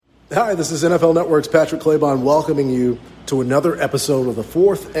Hi, this is NFL Network's Patrick Claybon welcoming you to another episode of the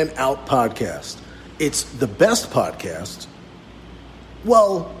Fourth and Out podcast. It's the best podcast.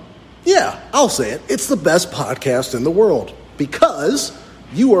 Well, yeah, I'll say it. It's the best podcast in the world because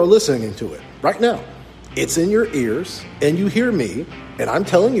you are listening to it right now. It's in your ears and you hear me and I'm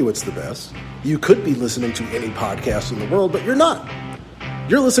telling you it's the best. You could be listening to any podcast in the world, but you're not.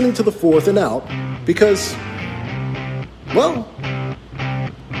 You're listening to the Fourth and Out because, well,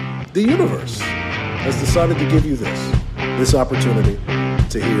 the universe has decided to give you this opportunity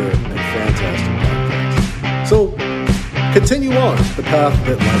to hear a fantastic podcast. So continue on the path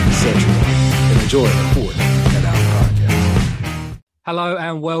that life has set you on and enjoy the Fourth and Out podcast. Hello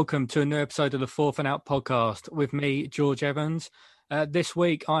and welcome to a new episode of the Fourth and Out podcast with me, George Evans. This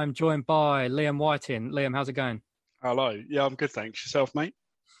week I'm joined by Liam Whiting. Liam, how's it going? Hello. Yeah, I'm good, thanks. Yourself, mate?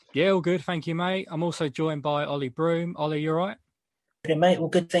 Yeah, all good. Thank you, mate. I'm also joined by Ollie Broom. Ollie, you all right? Yeah, mate. All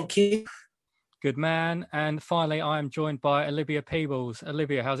good, thank you. Good man. And finally, I am joined by Olivia Peebles.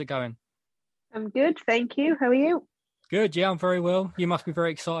 Olivia, how's it going? I'm good, thank you. How are you? Good, yeah, I'm very well. You must be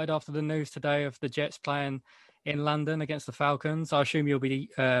very excited after the news today of the Jets playing in London against the Falcons. I assume you'll be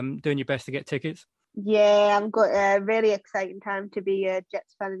doing your best to get tickets. Yeah, I've got a really exciting time to be a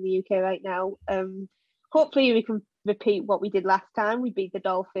Jets fan in the UK right now. Hopefully we can repeat what we did last time. We beat the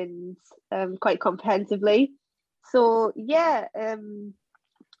Dolphins quite comprehensively. So, yeah,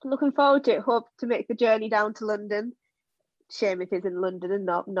 looking forward to it. Hope to make the journey down to London. Shame it is in London and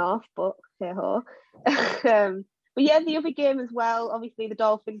not North, but hey-ho. But yeah, the other game as well, obviously the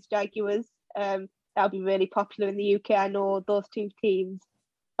Dolphins, Jaguars, that'll be really popular in the UK. I know those two teams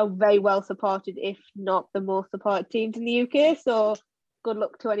are very well supported, if not the most supported teams in the UK. So good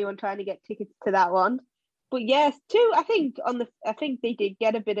luck to anyone trying to get tickets to that one. But yes, I think they did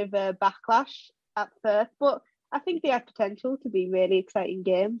get a bit of a backlash at first, but I think they have potential to be really exciting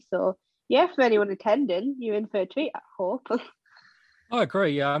games. So yeah, for anyone attending, you're in for a treat, I hope. I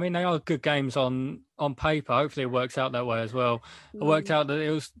agree. Yeah, I mean they are good games on paper. Hopefully it works out that way as well. It worked out that it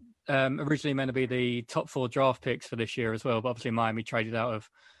was originally meant to be the top 4 draft picks for this year as well, but obviously Miami traded out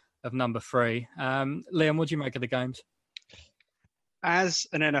of number 3. Liam, what do you make of the games? As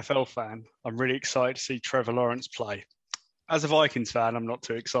an NFL fan, I'm really excited to see Trevor Lawrence play. As a Vikings fan, I'm not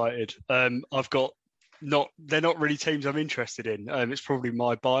too excited. They're not really teams I'm interested in. It's probably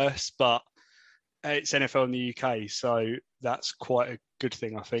my bias, but it's NFL in the UK, so that's quite a good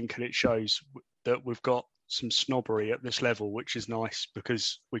thing, I think, and it shows that we've got some snobbery at this level, which is nice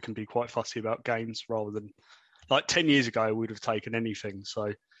because we can be quite fussy about games rather than like 10 years ago we'd have taken anything.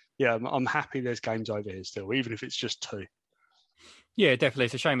 So yeah, I'm happy there's games over here still, even if it's just 2. Yeah, definitely.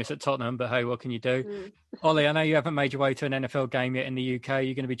 It's a shame it's at Tottenham, but hey, what can you do? Ollie, I know you haven't made your way to an NFL game yet in the UK.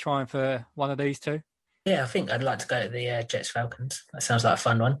 You're going to be trying for one of these 2? Yeah, I think I'd like to go to the Jets Falcons. That sounds like a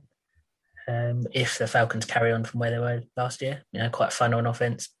fun one. If the Falcons carry on from where they were last year, quite fun on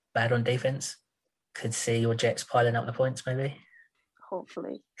offense, bad on defense. Could see your Jets piling up the points, maybe.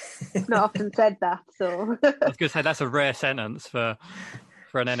 Hopefully, it's not often said that. So I was going to say that's a rare sentence for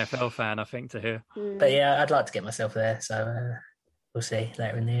an NFL fan, I think, to hear. But yeah, I'd like to get myself there. So we'll see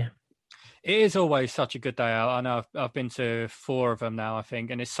later in the year. It is always such a good day out. I know I've been to 4 of them now, I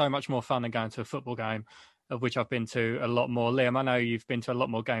think, and it's so much more fun than going to a football game, of which I've been to a lot more. Liam, I know you've been to a lot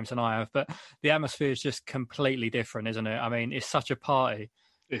more games than I have, but the atmosphere is just completely different, isn't it? I mean, it's such a party.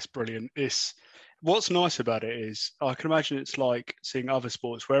 It's brilliant. What's nice about it is I can imagine it's like seeing other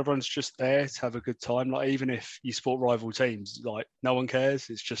sports where everyone's just there to have a good time. Like even if you support rival teams, like no one cares.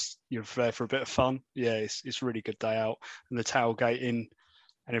 It's just you're there for a bit of fun. Yeah, it's a really good day out, and the tailgating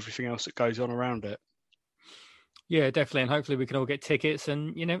and everything else that goes on around it. Yeah, definitely. And hopefully we can all get tickets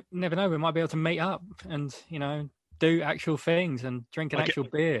and, never know, we might be able to meet up and, do actual things and drink an actual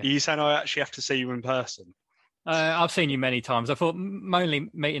beer. Are you saying I actually have to see you in person? I've seen you many times. I thought mainly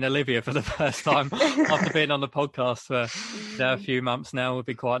meeting Olivia for the first time after being on the podcast for a few months now would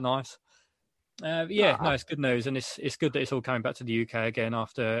be quite nice. No, it's good news. And it's good that it's all coming back to the UK again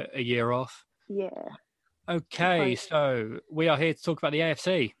after a year off. Yeah. Okay, so we are here to talk about the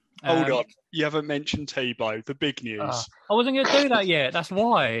AFC. Hold on. You haven't mentioned Tebow, the big news. I wasn't going to do that yet. That's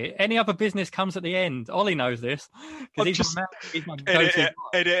why. Any other business comes at the end. Ollie knows this. He's my edit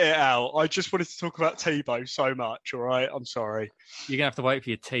it out. I just wanted to talk about Tebow so much, all right? I'm sorry. You're going to have to wait for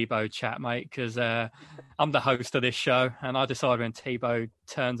your Tebow chat, mate, because I'm the host of this show, and I decide when Tebow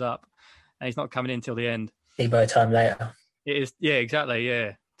turns up, and he's not coming in till the end. Tebow time later. It is, yeah, exactly,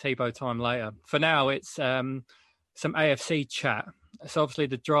 yeah. Tebow time later. For now, it's some AFC chat. So obviously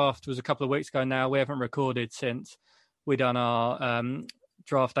the draft was a couple of weeks ago now. We haven't recorded since we done our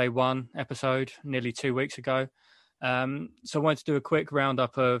draft day 1 episode nearly 2 weeks ago. So I wanted to do a quick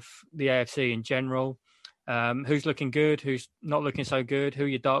roundup of the AFC in general. Who's looking good, who's not looking so good, who are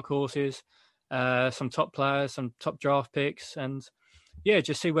your dark horses, some top players, some top draft picks, and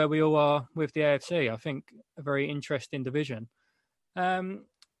just see where we all are with the AFC. I think a very interesting division.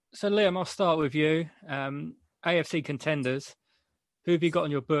 So Liam, I'll start with you. AFC contenders, who have you got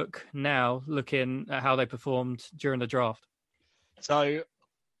on your book now, looking at how they performed during the draft? So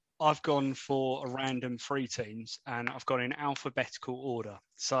I've gone for a random 3 teams, and I've gone in alphabetical order.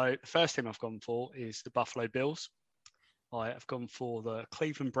 So the first team I've gone for is the Buffalo Bills. I have gone for the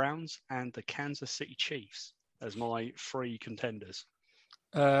Cleveland Browns and the Kansas City Chiefs as my 3 contenders.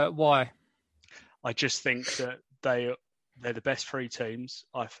 Why? I just think that they're the best 3 teams.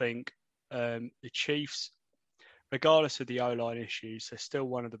 I think the Chiefs, regardless of the O-line issues, they're still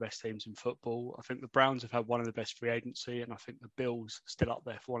one of the best teams in football. I think the Browns have had one of the best free agency, and I think the Bills are still up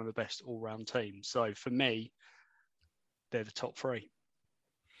there for one of the best all-round teams. So for me, they're the top 3.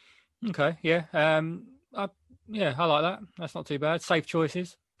 Okay, yeah. I like that. That's not too bad. Safe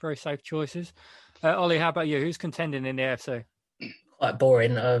choices. Very safe choices. Ollie, how about you? Who's contending in the AFC? Quite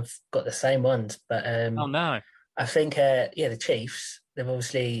boring. I've got the same ones, but oh no. I think the Chiefs, they've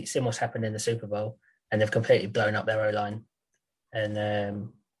obviously seen what's happened in the Super Bowl, and they've completely blown up their O-line. And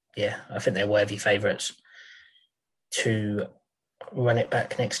I think they're worthy favourites to run it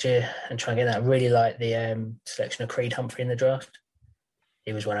back next year and try and get that. I really like the selection of Creed Humphrey in the draft.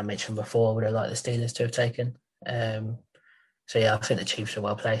 He was one I mentioned before. I would have liked the Steelers to have taken. I think the Chiefs are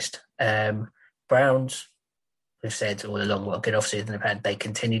well placed. Browns, we've said all along what a good offseason they've had. They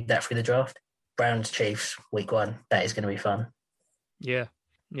continued that through the draft. Browns Chiefs week 1. That is going to be fun. Yeah,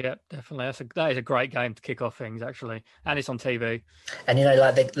 definitely. That is a great game to kick off things, actually, and it's on TV. And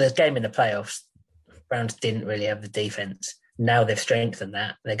the game in the playoffs, Browns didn't really have the defense. Now they've strengthened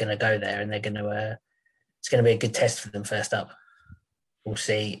that. They're going to go there, and they're going to. It's going to be a good test for them first up. We'll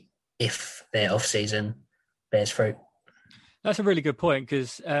see if their off-season bears fruit. That's a really good point,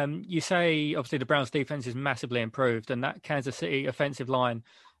 because you say, obviously, the Browns' defense is massively improved, and that Kansas City offensive line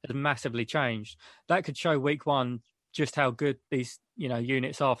has massively changed. That could show week 1 just how good these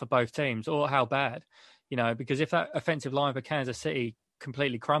units are for both teams, or how bad, because if that offensive line for Kansas City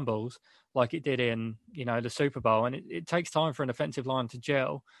completely crumbles like it did in the Super Bowl, and it takes time for an offensive line to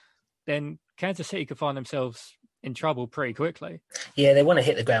gel, then Kansas City could find themselves in trouble pretty quickly. Yeah, they want to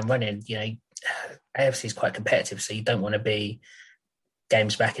hit the ground running. AFC is quite competitive, so you don't want to be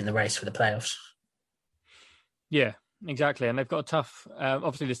games back in the race for the playoffs. Yeah, exactly. And they've got a tough,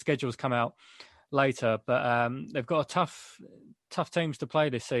 obviously the schedules come out later, but they've got tough teams to play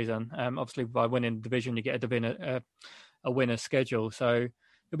this season. Obviously by winning the division, you get a winner's schedule. So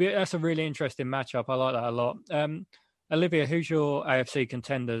that's a really interesting matchup. I like that a lot. Olivia, who's your AFC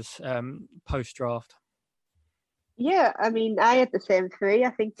contenders post-draft? Yeah, I mean, I had the same 3.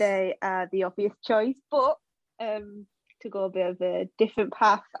 I think they are the obvious choice, but to go a bit of a different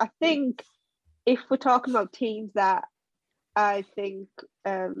path, I think if we're talking about teams that I think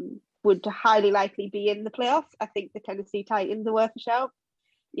would highly likely be in the playoffs, I think the Tennessee Titans are worth a shout.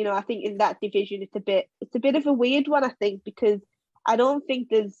 I think in that division, it's a bit of a weird one, I think, because I don't think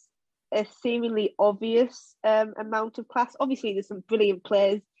there's a seemingly obvious amount of class. Obviously, there's some brilliant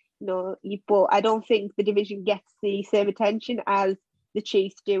players, but I don't think the division gets the same attention as the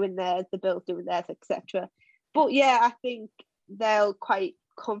Chiefs doing theirs, the Bills doing theirs, etc. But yeah, I think they'll quite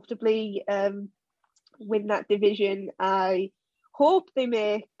comfortably win that division. I hope they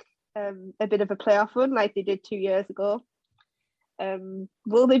make a bit of a playoff run like they did 2 years ago.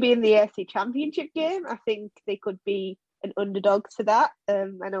 Will they be in the AFC Championship game? I think they could be an underdog to that.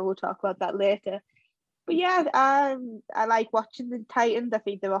 I know we'll talk about that later. But yeah, I like watching the Titans. I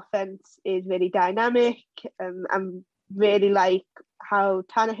think their offense is really dynamic. I'm really like how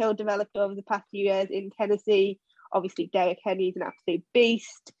Tannehill developed over the past few years in Tennessee. Obviously, Derrick Henry's an absolute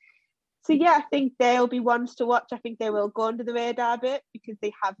beast. So yeah, I think they'll be ones to watch. I think they will go under the radar a bit because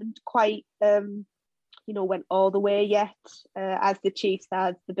they haven't quite, went all the way yet, as the Chiefs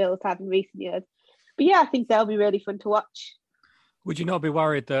have, the Bills have in recent years. But yeah, I think they'll be really fun to watch. Would you not be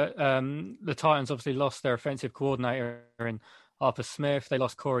worried that the Titans obviously lost their offensive coordinator in Arthur Smith? They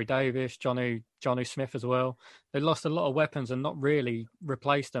lost Corey Davis, Jonnu Smith as well. They lost a lot of weapons and not really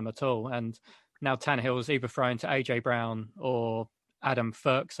replaced them at all. And now Tannehill's either thrown to AJ Brown or Adam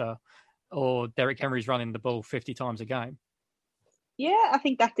Ferkser, or Derrick Henry's running the ball 50 times a game. Yeah, I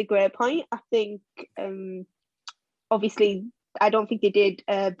think that's a great point. I think, obviously, I don't think they did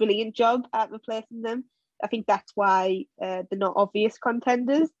a brilliant job at replacing them. I think that's why they're not obvious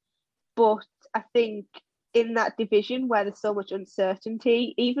contenders. But I think in that division where there's so much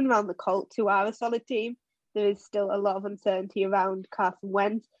uncertainty, even around the Colts, who are a solid team, there is still a lot of uncertainty around Carson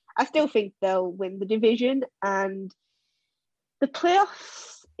Wentz. I still think they'll win the division, and the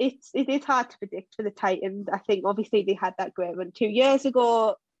playoffs. It is hard to predict for the Titans. I think obviously they had that great run 2 years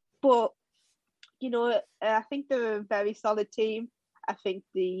ago, but I think they're a very solid team. I think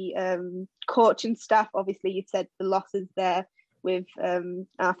the coaching staff, obviously you said the losses there with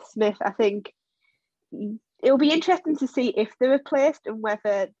Arthur Smith. I think it'll be interesting to see if they're replaced and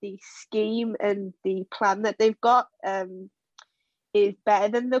whether the scheme and the plan that they've got is better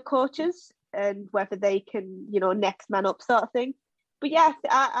than the coaches, and whether they can, next man up sort of thing. But yes,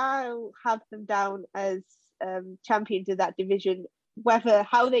 I'll have them down as champions of that division. Whether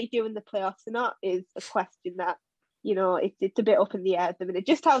how they do in the playoffs or not is a question that, it's a bit up in the air at the minute.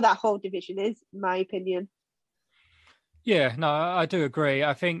 Just how that whole division is, in my opinion. Yeah, no, I do agree.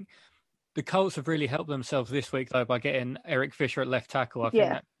 I think the Colts have really helped themselves this week, though, by getting Eric Fisher at left tackle. I think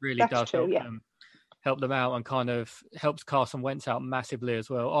that really does help them out, and kind of helps Carson Wentz out massively as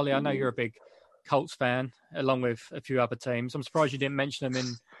well. Ollie, I know you're a big Colts fan, along with a few other teams. I'm surprised you didn't mention them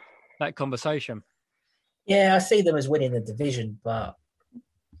in that conversation. Yeah, I see them as winning the division, but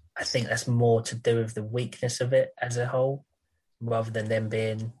I think that's more to do with the weakness of it as a whole, rather than them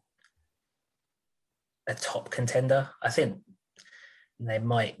being a top contender. I think they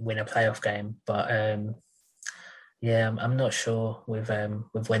might win a playoff game, but I'm not sure with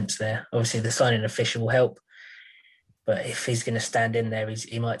Wentz there. Obviously, the signing of Fisher will help, but if he's going to stand in there,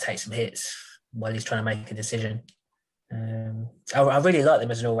 he might take some hits while he's trying to make a decision. I really like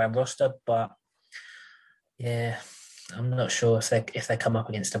them as an all-round roster, but yeah, I'm not sure if they come up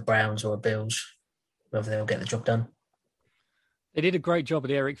against the Browns or Bills, whether they'll get the job done. They did a great job of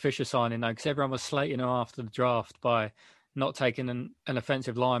the Eric Fisher signing, though, because everyone was slating him after the draft by not taking an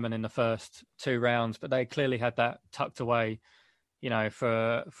offensive lineman in the first 2 rounds, but they clearly had that tucked away,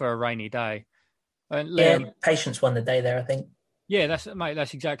 for a rainy day. And patience won the day there, I think. Yeah,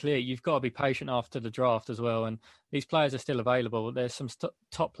 that's exactly it. You've got to be patient after the draft as well. And these players are still available. There's some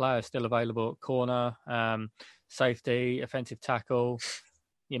top players still available at corner, safety, offensive tackle,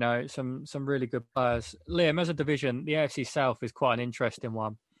 some really good players. Liam, as a division, the AFC South is quite an interesting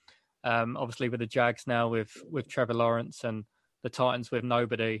one. Obviously with the Jags now with Trevor Lawrence, and the Titans with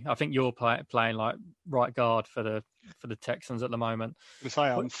nobody. I think you're playing like right guard for the Texans at the moment. I say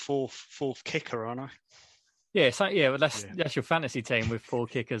I'm fourth kicker, aren't I? Yeah, well, that's your fantasy team with 4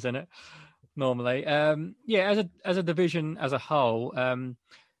 kickers in it normally. As a division as a whole,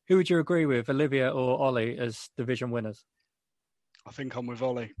 who would you agree with, Olivia or Ollie, as division winners? I think I'm with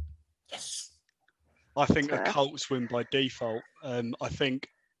Ollie. Yes. I think the Colts win by default. I think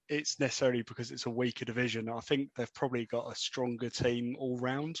it's necessarily because it's a weaker division. I think they've probably got a stronger team all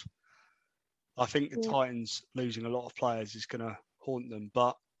round. I think the Titans losing a lot of players is going to haunt them,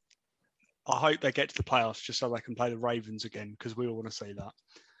 but I hope they get to the playoffs just so they can play the Ravens again, because we all want to see that.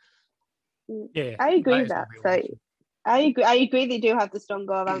 Yeah, I agree with that. So I agree they do have the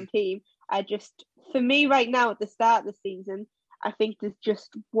stronger all-round team. For me right now at the start of the season, I think there's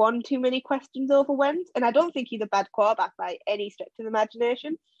just one too many questions over Wentz, and I don't think he's a bad quarterback by any stretch of the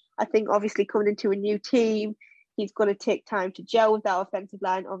imagination. I think obviously coming into a new team, he's going to take time to gel with that offensive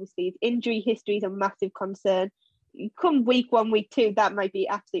line. Obviously, his injury history is a massive concern. Come week 1, week 2, that might be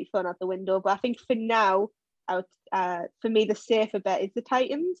absolute fun out the window. But I think for now, for me, the safer bet is the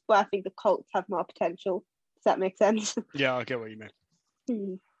Titans. But I think the Colts have more potential. Does that make sense? Yeah, I get what you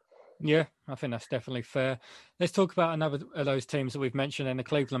mean. Yeah, I think that's definitely fair. Let's talk about another of those teams that we've mentioned, in the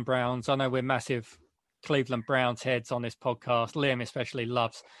Cleveland Browns. I know we're massive Cleveland Browns heads on this podcast. Liam especially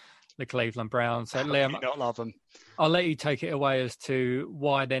loves the Cleveland Browns. So Liam, not love them. I'll let you take it away as to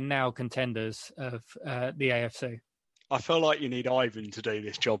why they're now contenders of the AFC. I feel like you need Ivan to do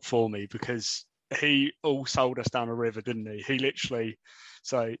this job for me, because he all sold us down a river, didn't he? He literally.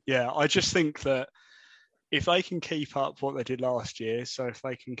 So, yeah, I just think that if they can keep up what they did last year, so if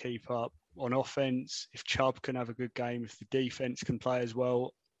they can keep up on offense, if Chubb can have a good game, if the defense can play as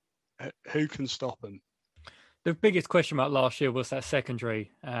well, who can stop them? The biggest question mark last year was that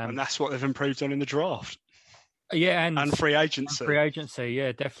secondary. And that's what they've improved on in the draft. Yeah, and free agency. Free agency,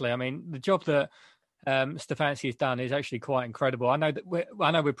 yeah, definitely. I mean, the job that Stefanski has done is actually quite incredible. I know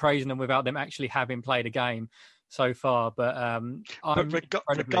we're praising them without them actually having played a game so far, but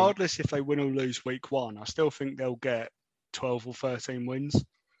regardless if they win or lose week 1, I still think they'll get 12 or 13 wins.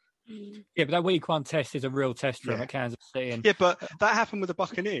 Yeah, but that week 1 test is a real test for them at Kansas City. Yeah, but that happened with the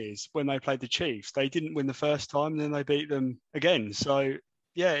Buccaneers when they played the Chiefs. They didn't win the first time, and then they beat them again. So,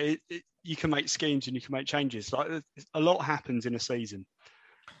 yeah, you can make schemes and you can make changes. Like, a lot happens in a season.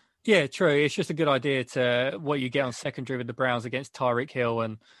 Yeah, true. It's just a good idea to what you get on secondary with the Browns against Tyreek Hill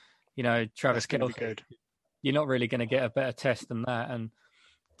and, Travis Kelce. Good. you're not really going to get a better test than that. And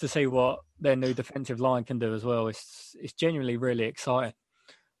to see what their new defensive line can do as well, it's genuinely really exciting.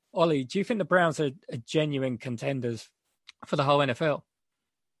 Ollie, do you think the Browns are genuine contenders for the whole NFL?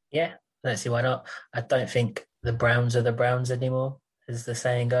 Yeah, I don't see why not. I don't think the Browns are the Browns anymore, as the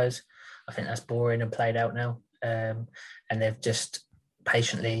saying goes. I think that's boring and played out now. And they've just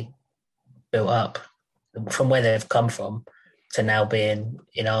patiently built up from where they've come from to now being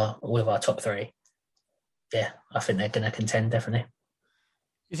with our top three. Yeah, I think they're going to contend, definitely.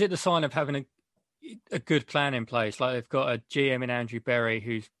 Is it the sign of having a good plan in place? Like they've got a GM in Andrew Berry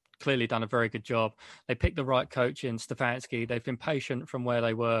who's clearly done a very good job. They picked the right coach in Stefanski. They've been patient from where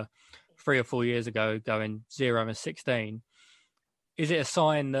they were 3 or 4 years ago, going 0-16. Is it a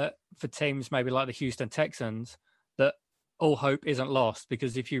sign that for teams maybe like the Houston Texans that all hope isn't lost?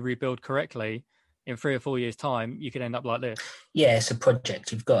 Because if you rebuild correctly in 3 or 4 years' time, you could end up like this. Yeah, it's a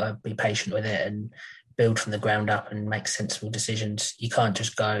project. You've got to be patient with it and build from the ground up and make sensible decisions. You can't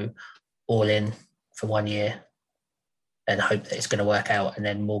just go all in for 1 year and hope that it's going to work out and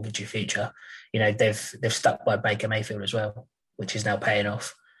then mortgage your future. They've stuck by Baker Mayfield as well, which is now paying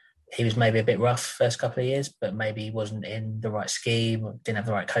off. He was maybe a bit rough first couple of years, but maybe he wasn't in the right scheme or didn't have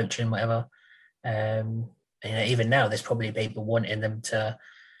the right coaching, whatever. Even now, there's probably people wanting them to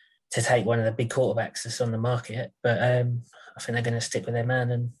take one of the big quarterbacks that's on the market, but I think they're going to stick with their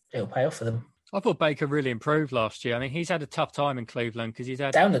man and it'll pay off for them. I thought Baker really improved last year. I mean, he's had a tough time in Cleveland because he's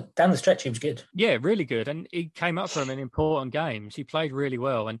had down the stretch. He was good. Yeah, really good, and he came up for him in important games. He played really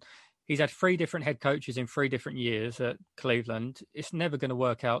well, and he's had 3 different head coaches in 3 different years at Cleveland. It's never going to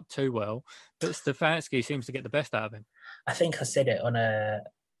work out too well, but Stefanski seems to get the best out of him. I think I said it on I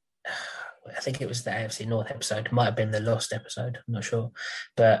think it was the AFC North episode. It might have been the Lost episode. I'm not sure,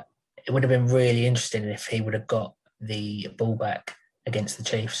 but it would have been really interesting if he would have got the ball back against the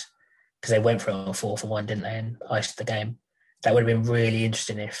Chiefs, because they went for it on 4-for-1, didn't they, and iced the game. That would have been really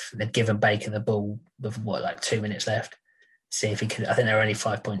interesting if they'd given Baker the ball with 2 minutes left. See if he could. I think they were only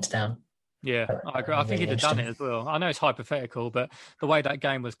 5 points down. Yeah, I agree. I think he'd have done it as well. I know it's hypothetical, but the way that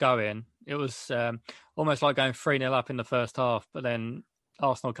game was going, it was almost like going 3-0 up in the first half, but then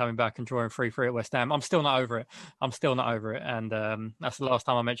Arsenal coming back and drawing 3-3 at West Ham. I'm still not over it. And that's the last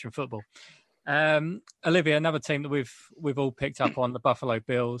time I mentioned football. Olivia, another team that we've all picked up on, the Buffalo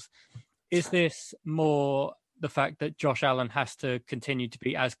Bills. Is this more the fact that Josh Allen has to continue to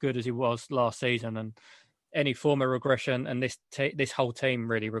be as good as he was last season, and any form of regression, and this whole team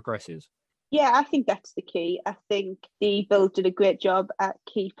really regresses? Yeah, I think that's the key. I think the Bills did a great job at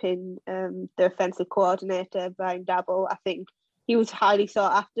keeping the offensive coordinator, Brian Daboll. I think he was highly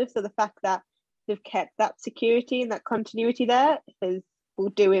sought after. So the fact that they've kept that security and that continuity there will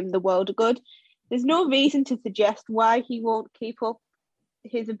do him the world of good. There's no reason to suggest why he won't keep up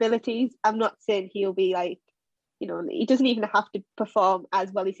his abilities. I'm not saying he'll be like, he doesn't even have to perform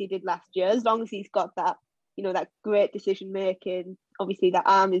as well as he did last year, as long as he's got that, that great decision making. Obviously, that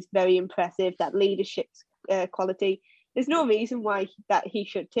arm is very impressive, that leadership quality. There's no reason why that he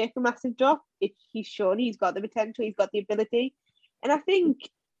should take a massive drop. He's shown he's got the potential, he's got the ability. And I think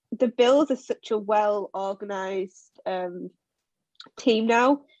the Bills are such a well-organised team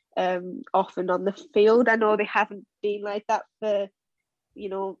now, off and on the field. I know they haven't been like that for,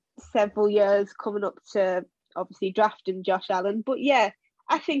 several years coming up to obviously drafting Josh Allen. But yeah,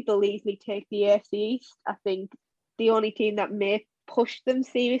 I think they'll easily take the AFC East. I think the only team that may push them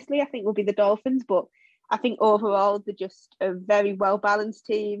seriously, I think, will be the Dolphins. But I think overall, they're just a very well-balanced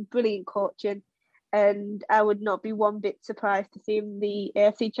team, brilliant coaching. And I would not be one bit surprised to see them in the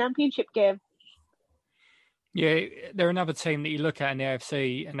AFC Championship game. Yeah, they're another team that you look at in the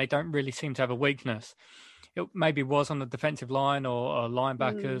AFC and they don't really seem to have a weakness. It maybe was on the defensive line or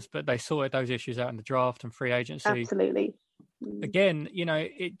linebackers, but they sorted those issues out in the draft and free agency. Absolutely. Again,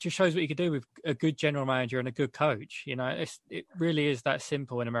 it just shows what you can do with a good general manager and a good coach. It really is that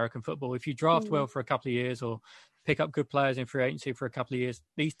simple in American football. If you draft well for a couple of years or pick up good players in free agency for a couple of years,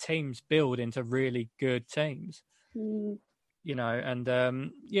 these teams build into really good teams. And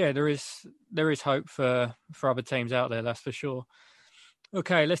there is hope for other teams out there, that's for sure.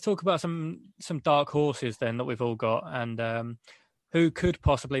 Okay, let's talk about some dark horses then that we've all got, and who could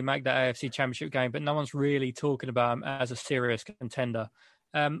possibly make that AFC Championship game, but no one's really talking about them as a serious contender.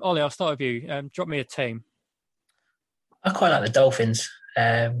 Ollie, I'll start with you. Drop me a team. I quite like the Dolphins.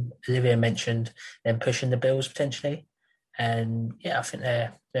 Olivia mentioned them pushing the Bills potentially, and yeah, I think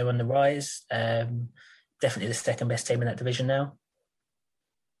they're on the rise. Definitely the second best team in that division now.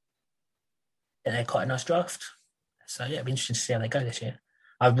 And they're quite a nice draft. So yeah, it'll be interesting to see how they go this year.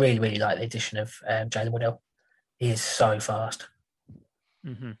 I really, really like the addition of Jalen Waddell. He is so fast.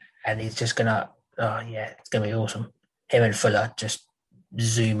 And he's just going to Oh yeah, it's going to be awesome. Him and Fuller just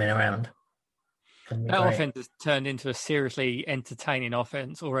zooming around. That offense has turned into a seriously entertaining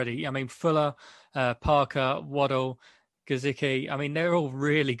offense already. I mean, Fuller, Parker, Waddle, Gesicki, I mean, they're all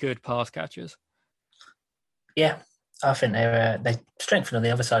really good pass catchers. Yeah, I think they strengthened on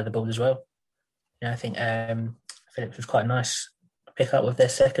the other side of the ball as well. You know, I think Phillips was quite a nice pick up with their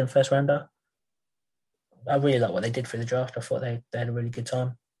first rounder. I really like what they did for the draft. I thought they had a really good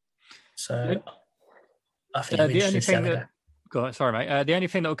time. So I think the only thing that... Go on, sorry, mate. The only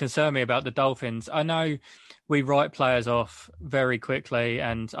thing that will concern me about the Dolphins, I know we write players off very quickly,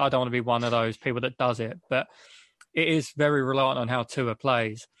 and I don't want to be one of those people that does it, but it is very reliant on how Tua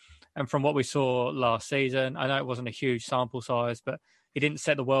plays. And from what we saw last season, I know it wasn't a huge sample size, but he didn't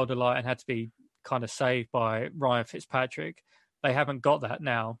set the world alight and had to be kind of saved by Ryan Fitzpatrick. They haven't got that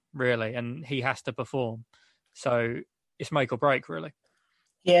now, really, and he has to perform. So it's make or break, really.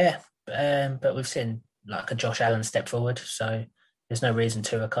 Yeah, but we've seen like a Josh Allen step forward, so there's no reason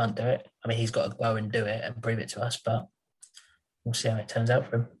Tua can't do it. I mean, he's got to go and do it and prove it to us, but we'll see how it turns out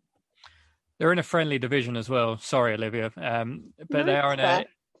for him. They're in a friendly division as well. Sorry, Olivia, but they are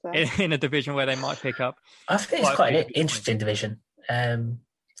in a division where they might pick up. I think it's quite an interesting division.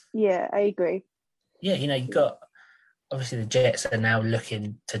 Yeah, I agree. Yeah, you know, you've got obviously the Jets are now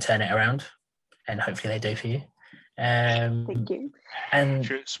looking to turn it around, and hopefully they do for you. Thank you. And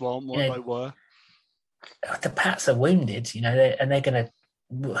Swan, what they were. The Pats are wounded, you know, and they're going to,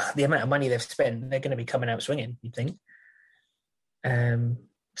 the amount of money they've spent, they're going to be coming out swinging, you'd think.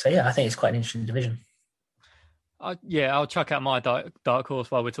 So, yeah, I think it's quite an interesting division. I'll chuck out my dark horse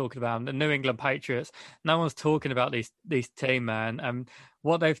while we're talking about them. The New England Patriots. No one's talking about these team, man. And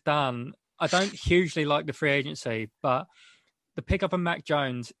what they've done, I don't hugely like the free agency, but the pickup of Mac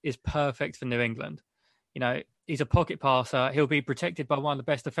Jones is perfect for New England. You know, he's a pocket passer. He'll be protected by one of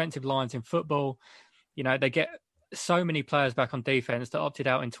the best defensive lines in football. You know, they get so many players back on defense that opted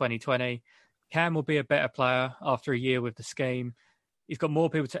out in 2020. Cam will be a better player after a year with the scheme. He's got more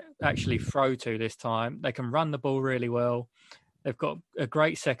people to actually throw to this time. They can run the ball really well. They've got a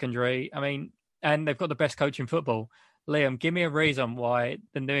great secondary. I mean, and they've got the best coach in football. Liam, give me a reason why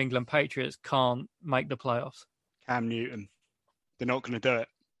the New England Patriots can't make the playoffs. Cam Newton. They're not going to do it.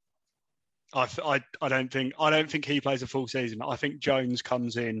 I don't think he plays a full season. I think Jones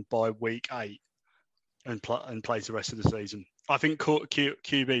comes in by week 8 and plays the rest of the season. I think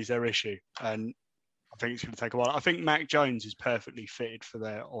QB is their issue, and I think it's going to take a while. I think Mac Jones is perfectly fitted for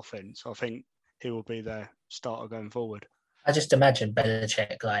their offense. I think he will be their starter going forward. I just imagine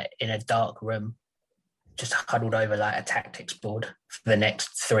Belichick like in a dark room, just huddled over like a tactics board for the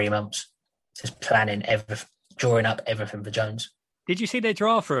next 3 months, just planning drawing up everything for Jones. Did you see their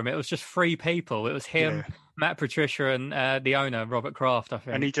draft room? It was just 3 people. It was him, Matt Patricia, and the owner, Robert Kraft, I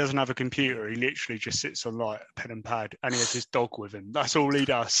think. And he doesn't have a computer. He literally just sits on like a pen and pad, and he has his dog with him. That's all he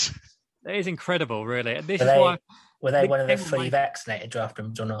does. It is incredible, really. Were they one of the fully vaccinated draft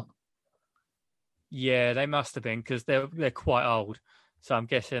rooms or not? Yeah, they must have been because they're quite old. So I'm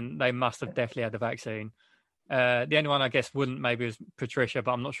guessing they must have definitely had the vaccine. The only one I guess wouldn't maybe was Patricia,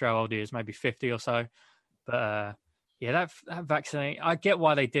 but I'm not sure how old he is, maybe 50 or so. But yeah, that vaccine, I get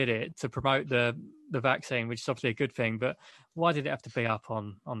why they did it to promote the vaccine, which is obviously a good thing. But why did it have to be up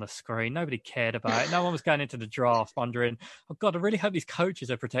on the screen? Nobody cared about it. No one was going into the draft wondering, oh, God, I really hope these coaches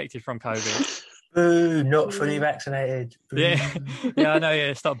are protected from COVID. Boo, not fully vaccinated. Boo. Yeah, I know.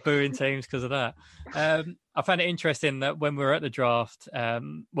 Yeah, stop booing teams because of that. I found it interesting that when we were at the draft,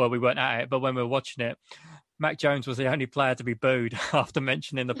 well, we weren't at it, but when we were watching it, Mac Jones was the only player to be booed after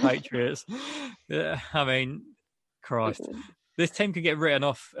mentioning the Patriots. I mean, Christ. This team could get written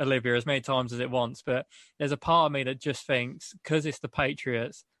off, Olivia, as many times as it wants, but there's a part of me that just thinks because it's the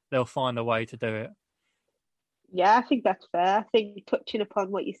Patriots, they'll find a way to do it. Yeah, I think that's fair. I think touching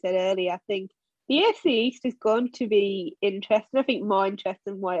upon what you said earlier, I think the AFC East is going to be interesting. I think more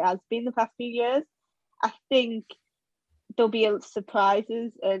interesting than what it has been the past few years. I think there'll be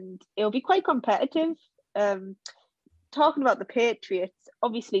surprises and it'll be quite competitive. Talking about the Patriots,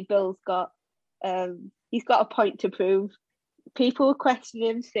 obviously Bill's got he's got a point to prove. People were questioning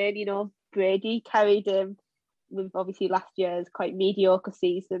him, saying, you know, Brady carried him with obviously last year's quite mediocre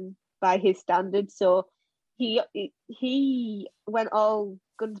season by his standards. So he went all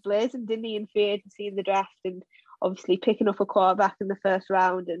guns blazing, didn't he, in free agency in the draft, and obviously picking up a quarterback in the first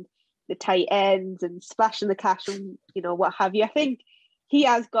round and the tight ends and splashing the cash and, you know, what have you. I think he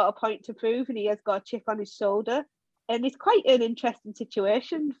has got a point to prove and he has got a chip on his shoulder. And it's quite an interesting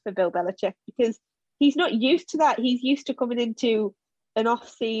situation for Bill Belichick because he's not used to that. He's used to coming into an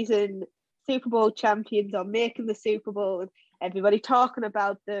off-season Super Bowl champions or making the Super Bowl and everybody talking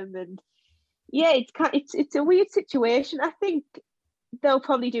about them and Yeah, it's a weird situation. I think they'll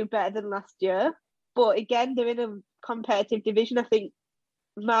probably do better than last year, but again, they're in a competitive division. I think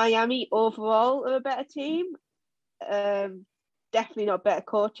Miami overall are a better team. Definitely not better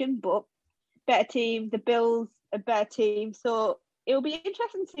coaching, but better team. The Bills a better team, so it'll be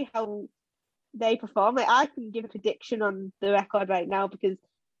interesting to see how they perform. Like, I can give a prediction on the record right now because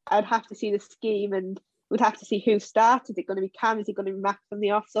I'd have to see the scheme and we'd have to see who starts. Is it going to be Cam? Is it going to be Max from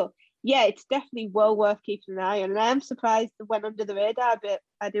the off? So yeah, it's definitely well worth keeping an eye on. And I am surprised it went under the radar, but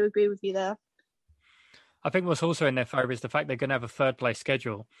I do agree with you there. I think what's also in their favour is the fact they're going to have a third place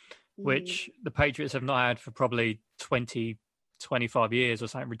schedule, which the Patriots have not had for probably 20, 25 years or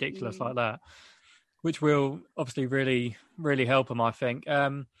something ridiculous like that, which will obviously really, really help them, I think.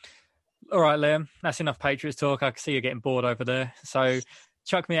 All right, Liam, that's enough Patriots talk. I can see you're getting bored over there. So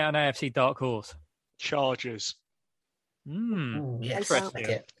chuck me out an AFC dark horse. Chargers. Yes, like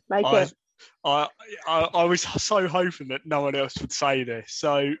it. I was so hoping that no one else would say this.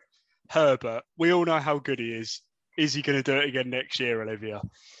 So Herbert, we all know how good he is. Is he going to do it again next year, Olivia?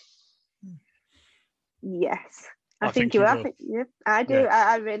 Yes, I think you will. Yeah, I do. Yeah.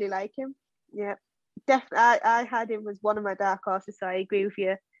 I really like him. Yeah, definitely. I had him as one of my dark horses, so I agree with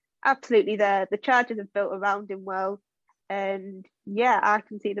you. Absolutely, there. The Chargers have built around him well, and yeah, I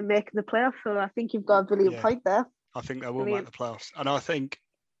can see them making the playoffs. So I think you've got a brilliant point there. I think they will make the playoffs, and I think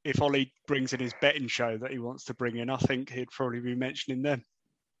if Ollie brings in his betting show that he wants to bring in, I think he'd probably be mentioning them.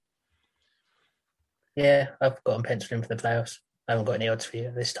 Yeah, I've got him penciled in for the playoffs. I haven't got any odds for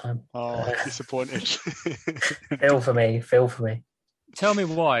you this time. Oh, disappointed. Feel for me. Tell me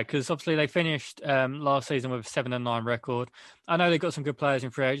why, because obviously they finished last season with a 7-9 record. I know they've got some good players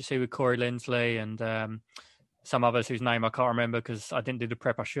in free agency with Corey Linsley and some others whose name I can't remember because I didn't do the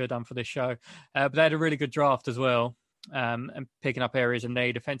prep I should have done for this show. But they had a really good draft as well, and picking up areas of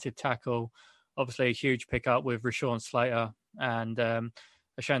need, defensive tackle, obviously a huge pickup with Rashawn Slater and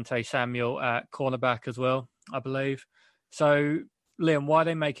Ashantae Samuel at cornerback as well, I believe. So, Liam, why are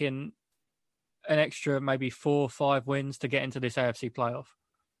they making an extra maybe 4 or 5 wins to get into this AFC playoff?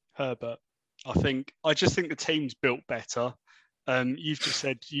 Herbert, I just think the team's built better. You've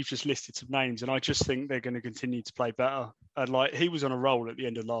just listed some names, and I just think they're going to continue to play better. Like he was on a roll at the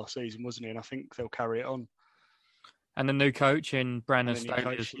end of last season, wasn't he? And I think they'll carry it on. And the new coach in Brandon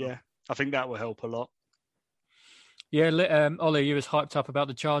Staley. Yeah, I think that will help a lot. Yeah, Ollie, you was hyped up about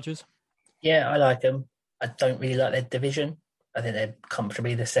the Chargers? Yeah, I like them. I don't really like their division. I think they're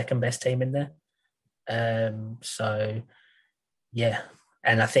comfortably the second best team in there. So, yeah.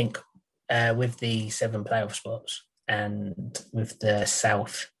 And I think with the 7 playoff spots and with the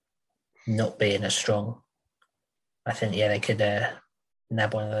South not being as strong, I think, they could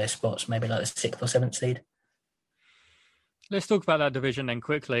nab one of those spots, maybe like the 6th or 7th seed. Let's talk about that division then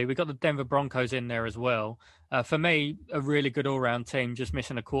quickly. We've got the Denver Broncos in there as well. For me, a really good all-round team, just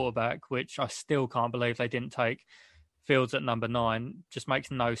missing a quarterback, which I still can't believe they didn't take Fields at number 9. Just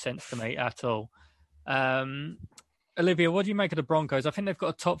makes no sense to me at all. Olivia, what do you make of the Broncos? I think they've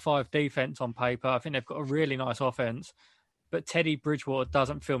got a top 5 defense on paper. I think they've got a really nice offense. But Teddy Bridgewater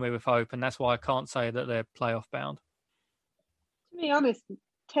doesn't fill me with hope, and that's why I can't say that they're playoff bound. To be honest,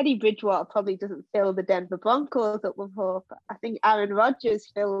 Teddy Bridgewater probably doesn't fill the Denver Broncos up with hope. I think Aaron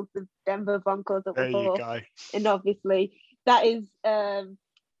Rodgers fills the Denver Broncos up with hope. There you go. And obviously, that is... it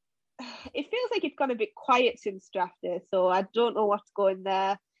feels like it's gone a bit quiet since draft day, so I don't know what's going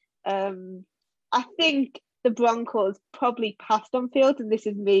there. I think the Broncos probably passed on Fields, and this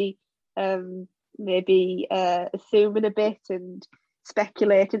is me maybe assuming a bit and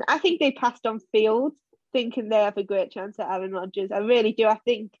speculating. I think they passed on Fields, thinking they have a great chance at Aaron Rodgers. I really do. I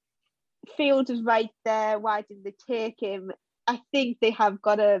think Fields is right there. Why didn't they take him? I think they have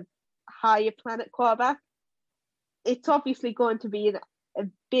got a higher plan at quarterback. It's obviously going to be a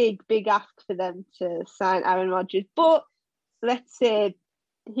big, big ask for them to sign Aaron Rodgers. But let's say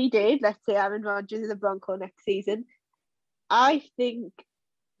he did. Let's say Aaron Rodgers is a Bronco next season. I think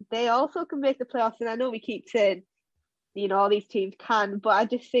they also can make the playoffs. And I know we keep saying, all these teams can, but I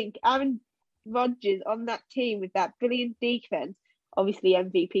just think Aaron Rodgers on that team with that brilliant defense, obviously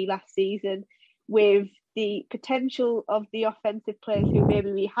MVP last season, with the potential of the offensive players who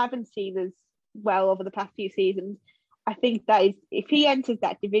maybe we haven't seen as well over the past few seasons, I think that is, if he enters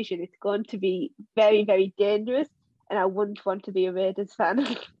that division, it's going to be very, very dangerous, and I wouldn't want to be a Raiders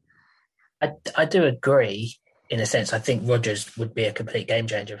fan. I do agree in a sense. I think Rodgers would be a complete game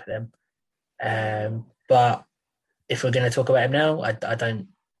changer for them. But if we're going to talk about him now, I don't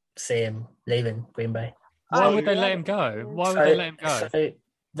see him leaving Green Bay. Why would they let him go? Why would they let him go? So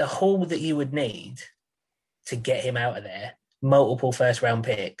the haul that you would need to get him out of there, multiple first-round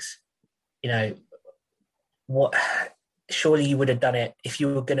picks, what? Surely you would have done it if you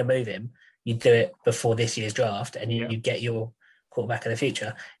were going to move him. You'd do it before this year's draft, and you get your quarterback of the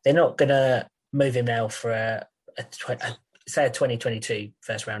future. They're not going to move him now for a 2022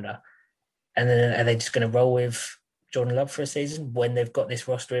 first rounder, and then are they just going to roll with Jordan Love for a season when they've got this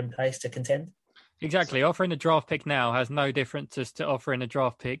roster in place to contend? Exactly. Offering a draft pick now has no difference as to offering a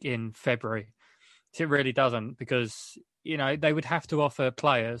draft pick in February. It really doesn't, because, they would have to offer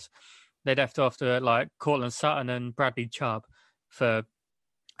players. They'd have to offer like Cortland Sutton and Bradley Chubb for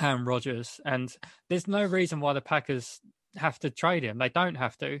Aaron Rodgers. And there's no reason why the Packers have to trade him. They don't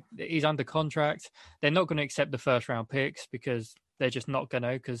have to. He's under contract. They're not going to accept the first round picks because they're just not going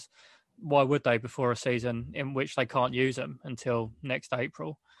to, because why would they before a season in which they can't use them until next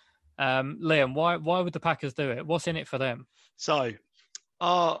April? Liam, why would the Packers do it? What's in it for them? So,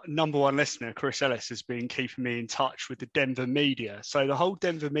 our number one listener, Chris Ellis, has been keeping me in touch with the Denver media. So the whole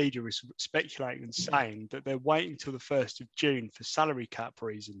Denver media is speculating and saying that they're waiting till the 1st of June for salary cap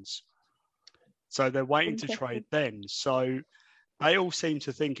reasons. So they're waiting to trade then. So they all seem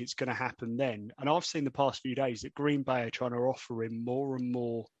to think it's going to happen then. And I've seen the past few days that Green Bay are trying to offer him more and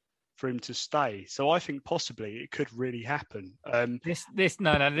more for him to stay. So I think possibly it could really happen. This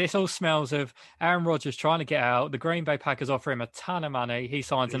all smells of Aaron Rodgers trying to get out. The Green Bay Packers offer him a ton of money. He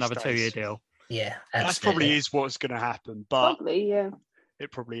signs another 2-year deal. Yeah, that probably is what's going to happen. But probably, yeah,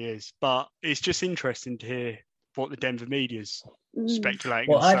 it probably is. But it's just interesting to hear what the Denver media's speculating.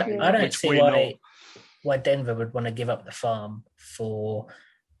 Well, I don't see why Denver would want to give up the farm for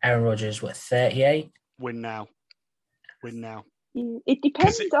Aaron Rodgers. 38? Win now. It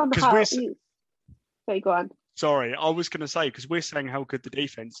depends on how. Sorry, go on. Sorry, I was going to say, because we're saying how good the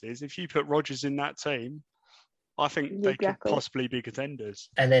defense is. If you put Rodgers in that team, I think they could possibly be contenders.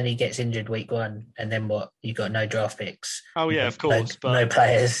 And then he gets injured week 1, and then what? You got no draft picks. Oh yeah, of course, but no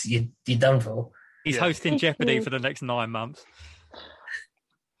players. You're done for. He's hosting Jeopardy for the next 9 months.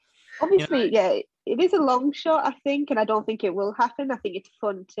 Obviously, it is a long shot, I think, and I don't think it will happen. I think it's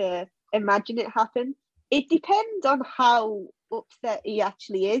fun to imagine it happen. It depends on how upset he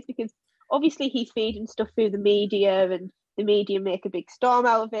actually is, because obviously he's feeding stuff through the media, and the media make a big storm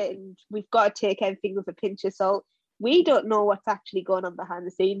out of it, and we've got to take everything with a pinch of salt. We don't know what's actually going on behind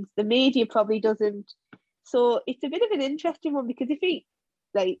the scenes. The media probably doesn't. So it's a bit of an interesting one, because if he,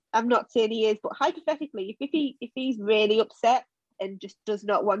 I'm not saying he is, but hypothetically, if he's really upset and just does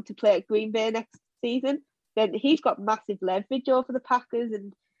not want to play at Green Bay next season, then he's got massive leverage over the Packers.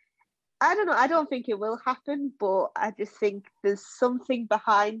 And I don't know. I don't think it will happen, but I just think there's something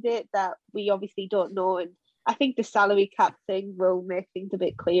behind it that we obviously don't know. And I think the salary cap thing will make things a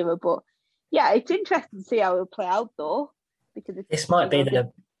bit clearer. But yeah, it's interesting to see how it'll play out, though, because this might be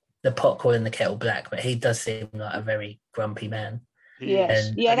the pot calling the kettle black, but he does seem like a very grumpy man. That's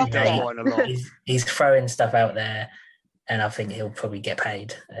he's throwing stuff out there, and I think he'll probably get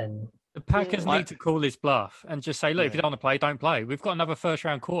paid. And the Packers need to call his bluff and just say, look, if you don't want to play, don't play. We've got another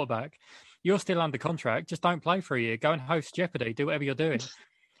first-round quarterback. You're still under contract. Just don't play for a year. Go and host Jeopardy. Do whatever you're doing.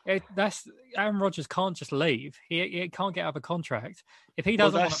 Aaron Rodgers can't just leave. He can't get out of a contract. If he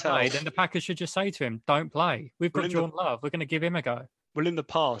doesn't want to play, then the Packers should just say to him, don't play. We've got Jordan Love. We're going to give him a go. Well, in the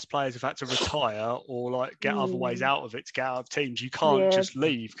past, players have had to retire or get other ways out of it to get out of teams. You can't just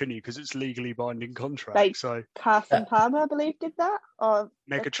leave, can you? Because it's legally binding contract. So Carson Palmer, I believe, did that, or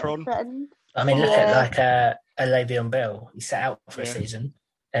Megatron. I mean, look at a Le'Veon Bell. He sat out for a season,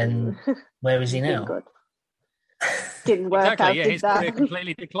 and where is he now? Good. Didn't work out. Yeah, his career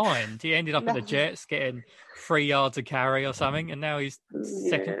completely declined. He ended up at the Jets getting 3 yards a carry or something, and now he's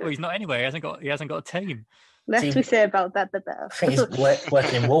second. Well, he's not anywhere. He hasn't got a team. Less we say about that, the better. I think he's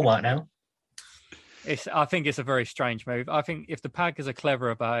working in Walmart now. I think it's a very strange move. I think if the Packers are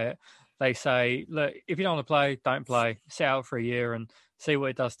clever about it, they say, look, if you don't want to play, don't play. Sit out for a year and see what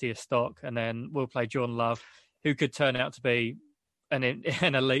it does to your stock, and then we'll play Jordan Love, who could turn out to be an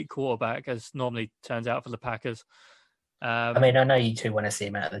elite quarterback, as normally turns out for the Packers. I mean, I know you two want to see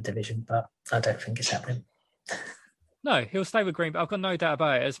him out of the division, but I don't think it's happening. No, he'll stay with Green Bay. I've got no doubt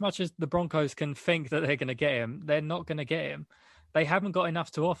about it. As much as the Broncos can think that they're going to get him, they're not going to get him. They haven't got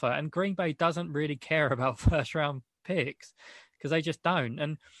enough to offer, and Green Bay doesn't really care about first-round picks because they just don't.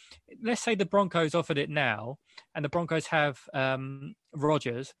 And let's say the Broncos offered it now, and the Broncos have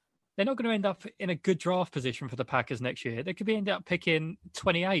Rodgers. They're not going to end up in a good draft position for the Packers next year. They could end up picking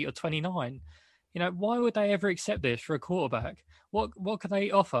 28 or 29. Why would they ever accept this for a quarterback? What can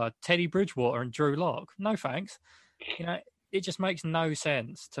they offer? Teddy Bridgewater and Drew Lock? No thanks. It just makes no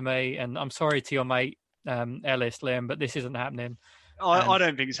sense to me. And I'm sorry to your mate, Ellis, Liam, but this isn't happening. I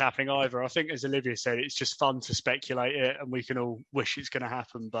don't think it's happening either. I think, as Olivia said, it's just fun to speculate it, and we can all wish it's going to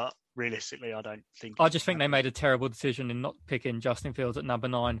happen. But realistically, I don't think. I just think they made a terrible decision in not picking Justin Fields at number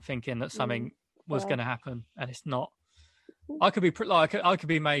 9, thinking that something was going to happen, and it's not. I could be I could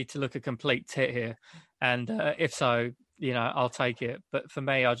be made to look a complete tit here, and if so, I'll take it. But for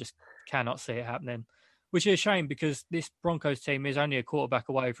me, I just cannot see it happening, which is a shame because this Broncos team is only a quarterback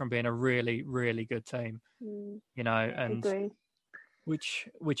away from being a really, really good team. And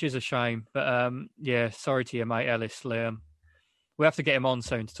which is a shame. But sorry to your mate Ellis, Liam. We have to get him on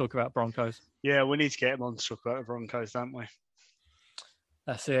soon to talk about Broncos. Yeah, we need to get him on to talk about the Broncos, don't we?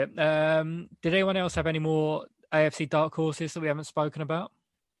 That's it. Did anyone else have any more AFC dark horses that we haven't spoken about?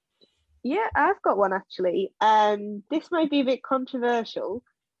 Yeah, I've got one actually. This might be a bit controversial,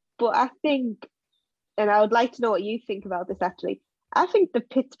 but I think, and I would like to know what you think about this actually. I think the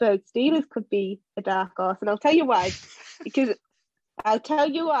Pittsburgh Steelers could be a dark horse, and I'll tell you why.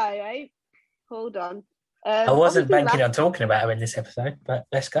 Right? Hold on. I wasn't banking on talking about him in this episode, but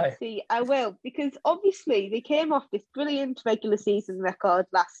let's go. See, I will, because obviously they came off this brilliant regular season record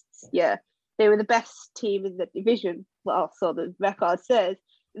last year. They were the best team in the division, well, so the record says.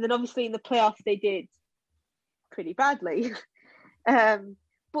 And then obviously in the playoffs they did pretty badly.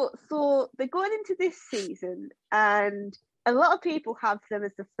 But so they're going into this season, and a lot of people have them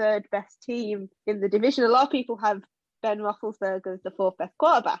as the third best team in the division. A lot of people have Ben Roethlisberger as the fourth best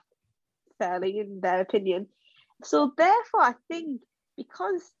quarterback, fairly, in their opinion. So therefore, I think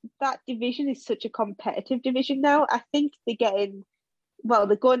because that division is such a competitive division now, I think they're going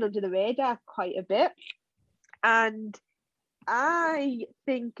under the radar quite a bit. And I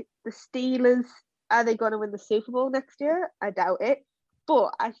think the Steelers, are they going to win the Super Bowl next year? I doubt it.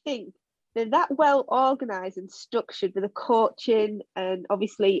 But I think they're that well organised and structured with the coaching. And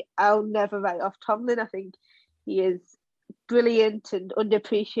obviously, I'll never write off Tomlin. I think he is brilliant and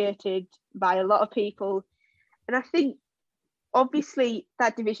underappreciated by a lot of people. And I think, obviously,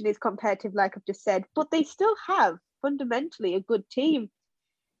 that division is competitive, like I've just said, but they still have fundamentally a good team.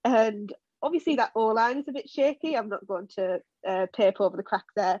 And obviously that O-line is a bit shaky. I'm not going to paper over the crack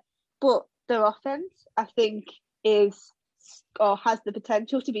there. But their offense, I think, has the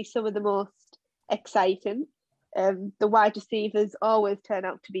potential to be some of the most exciting. The wide receivers always turn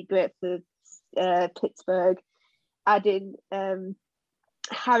out to be great for Pittsburgh. Adding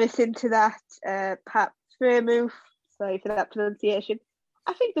Harrison to that, Pat Freiermuth, sorry for that pronunciation.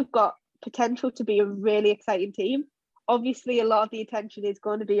 I think they've got potential to be a really exciting team. Obviously, a lot of the attention is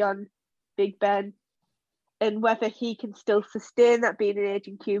going to be on Big Ben and whether he can still sustain that being an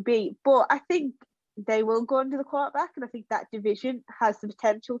aging QB. But I think they will go under the quarterback, and I think that division has the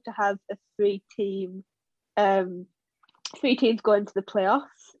potential to have a three teams going to the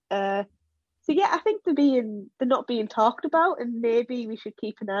playoffs. So yeah, I think they're not being talked about, and maybe we should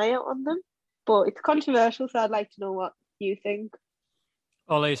keep an eye out on them. But it's controversial, so I'd like to know what you think.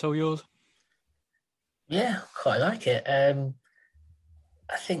 Ollie, it's all yours. Yeah, quite like it. I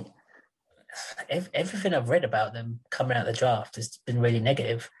think everything I've read about them coming out of the draft has been really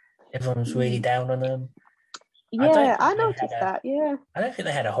negative. Everyone's really down on them. Yeah, I noticed that. Yeah, I don't think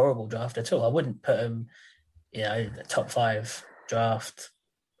they had a horrible draft at all. I wouldn't put them, the top 5 draft.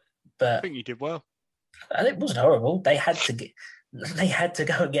 But I think you did well. It wasn't horrible. They had to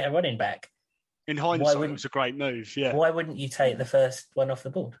go and get a running back. In hindsight, it was a great move. Yeah. Why wouldn't you take the first one off the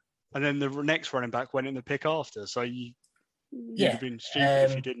board? And then the next running back went in the pick after. So you'd have been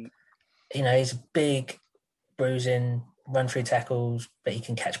stupid if you didn't. He's big, bruising, run through tackles, but he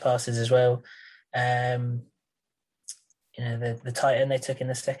can catch passes as well. The tight end they took in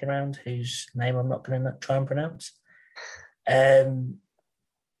the second round, whose name I'm not going to try and pronounce.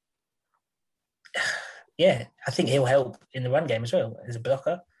 Yeah, I think he'll help in the run game as well as a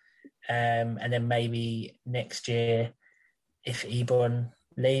blocker. And then maybe next year, if Ebron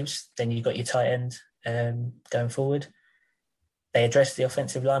leaves, then you've got your tight end going forward. They addressed the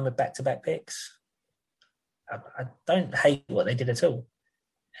offensive line with back-to-back picks. I don't hate what they did at all.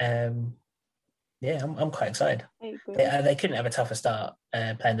 I'm quite excited. They couldn't have a tougher start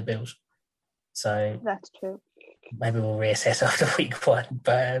playing the Bills. So that's true. Maybe we'll reassess after week 1.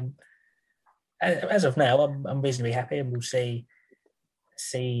 But as of now, I'm reasonably happy, and we'll see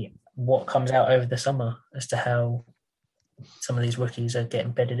what comes out over the summer as to how some of these rookies are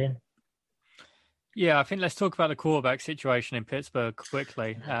getting bedded in. Yeah, I think let's talk about the quarterback situation in Pittsburgh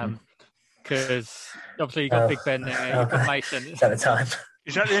quickly, because obviously you've got Big Ben there, you've got Mason. Is that the time?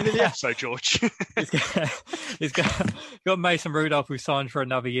 Is that the end of the episode, George? He's got Mason Rudolph, who signed for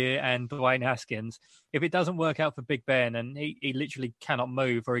another year, and Dwayne Haskins. If it doesn't work out for Big Ben and he literally cannot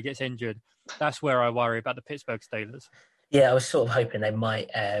move or he gets injured, that's where I worry about the Pittsburgh Steelers. Yeah, I was sort of hoping they might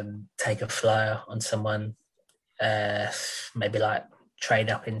take a flyer on someone, maybe like trade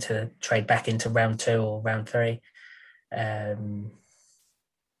back into round 2 or round 3. But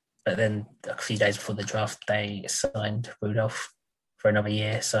then a few days before the draft, they signed Rudolph for another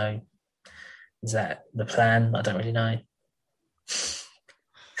year. So is that the plan? I don't really know.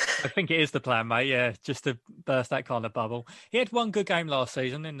 I think it is the plan, mate. Yeah, just to burst that kind of bubble. He had one good game last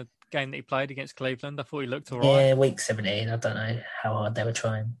season in the game that he played against Cleveland. I thought he looked all right. Yeah, week 17. I don't know how hard they were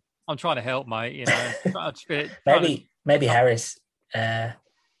trying. I'm trying to help, mate. You know, maybe Harris.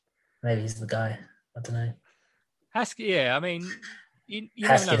 Maybe he's the guy. I don't know. Haskins, yeah. I mean, you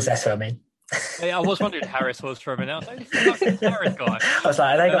Haskins. That's what I mean. I was wondering who Harris was for a minute. I was like, this is Harris guy. I was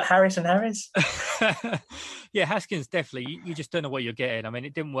like, have they got Harris and Harris? Yeah, Haskins definitely. You just don't know what you're getting. I mean,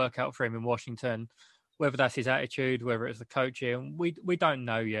 it didn't work out for him in Washington. Whether that's his attitude, whether it's the coaching, we don't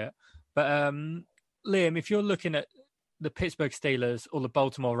know yet. But Liam, if you're looking at the Pittsburgh Steelers or the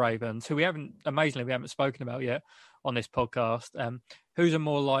Baltimore Ravens, who we haven't spoken about yet on this podcast, who's a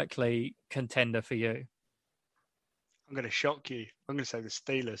more likely contender for you? I'm going to shock you. I'm going to say the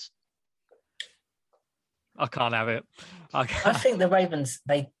Steelers. I can't have it. I think the Ravens,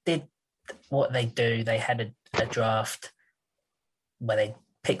 they did what they do. They had a draft where they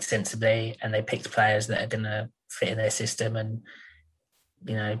picked sensibly and they picked players that are going to fit in their system and,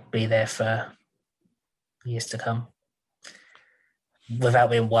 you know, be there for years to come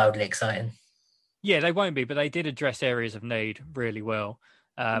without being wildly exciting. Yeah, they won't be, but they did address areas of need really well,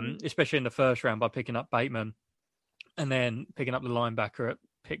 especially in the first round by picking up Bateman and then picking up the linebacker at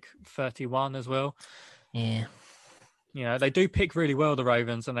pick 31 as well. Yeah. You know, they do pick really well, the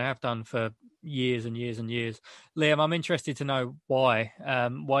Ravens, and they have done for years and years and years. Liam, I'm interested to know why.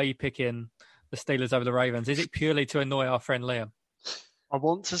 Why are you picking the Steelers over the Ravens? Is it purely to annoy our friend Liam? I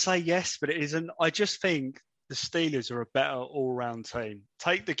want to say yes, but it isn't. I just think the Steelers are a better all-round team.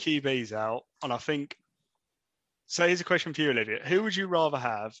 Take the QBs out, and I think... So here's a question for you, Olivia. Who would you rather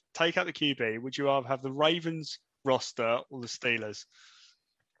have? Take out the QB. Would you rather have the Ravens roster or the Steelers?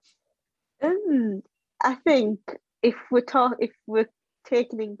 I think if we're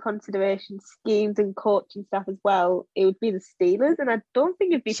taking in consideration schemes and coaching staff as well, it would be the Steelers, and I don't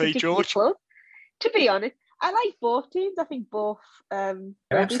think it'd be particularly close. To be honest, I like both teams. I think both will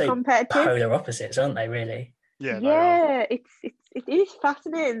be competitive. Polar opposites, aren't they? Really? Yeah. It is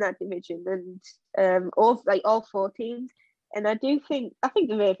fascinating, that division, and all 4 teams. And I think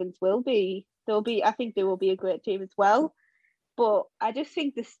the Ravens will be. I think they will be a great team as well. But I just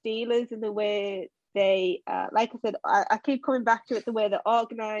think the Steelers and the way they, like I said, I keep coming back to it, the way they're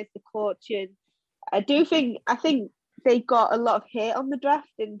organised, the coaching. I think they got a lot of hate on the draft,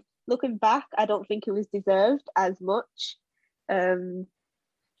 and looking back, I don't think it was deserved as much. They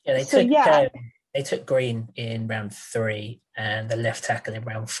took Green in round 3 and the left tackle in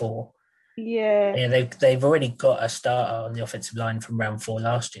round 4. Yeah, they've already got a starter on the offensive line from round 4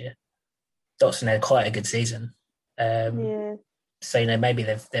 last year. Dotson had quite a good season. So, you know, maybe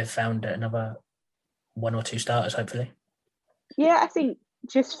they've found another 1 or 2 starters, hopefully. Yeah, I think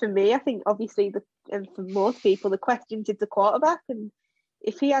just for me, I think obviously and for most people, the question is the quarterback, and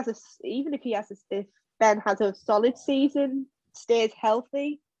if Ben has a solid season, stays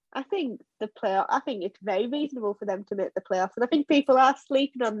healthy, I think it's very reasonable for them to make the playoffs, and I think people are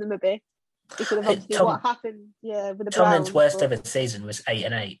sleeping on them a bit because of obviously what happened. Yeah, with the Tomlin's worst ever season was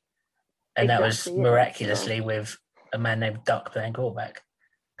 8-8, and that was miraculously with a man named Duck playing quarterback.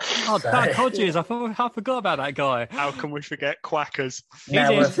 Oh, Duck Hodges! I forgot about that guy. How can we forget Quackers? He's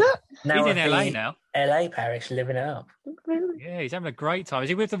in LA now. LA parish, living it up. Yeah, he's having a great time. Is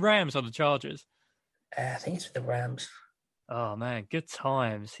he with the Rams or the Chargers? I think it's with the Rams. Oh man, good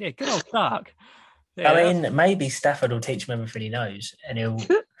times. Yeah, good old Duck. Yeah, I mean, maybe Stafford will teach him everything he knows, and he'll,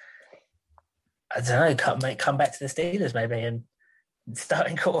 I don't know, come back to the Steelers maybe and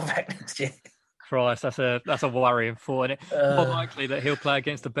starting quarterback next year. Christ, that's a worrying thought. And it's more likely that he'll play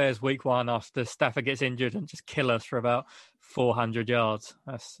against the Bears week 1 after Stafford gets injured and just kill us for about 400 yards.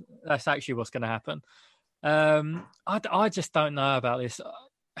 That's actually what's going to happen. I just don't know about this.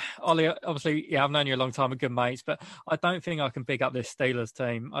 Ollie, obviously, yeah, I've known you a long time, we're good mates, but I don't think I can pick up this Steelers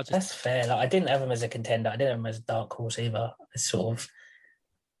team. That's fair. Like, I didn't have them as a contender. I didn't have them as a dark horse either. It's sort of,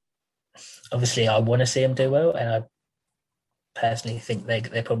 obviously, I want to see them do well, and I personally think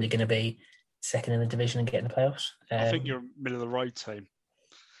they're probably going to be second in the division and get in the playoffs. I think you're a middle of the road team.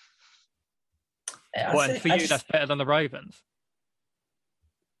 And for you, that's better than the Ravens?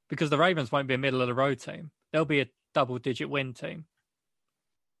 Because the Ravens won't be a middle of the road team. They'll be a double-digit win team.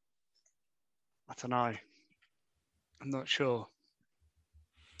 I don't know. I'm not sure.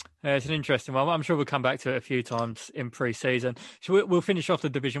 Yeah, it's an interesting one. I'm sure we'll come back to it a few times in pre-season. So we'll finish off the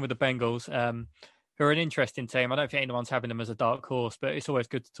division with the Bengals, who are an interesting team. I don't think anyone's having them as a dark horse, but it's always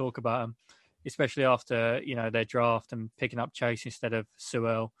good to talk about them, especially after, their draft and picking up Chase instead of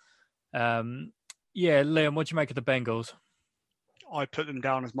Sewell. Liam, what do you make of the Bengals? I put them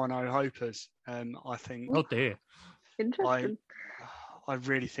down as my no-hopers. I think... Oh, dear. Interesting. I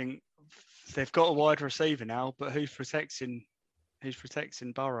really think they've got a wide receiver now, but who's protecting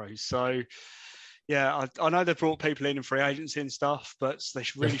Burrows? So, yeah, I know they've brought people in free agency and stuff, but they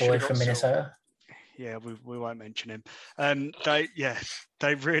really should have got from Minnesota. Yeah, we won't mention him.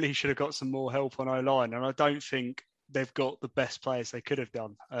 They really should have got some more help on O-line, and I don't think they've got the best players they could have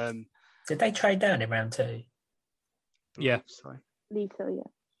done. Did they trade down in round 2? Yeah. So. Believe so,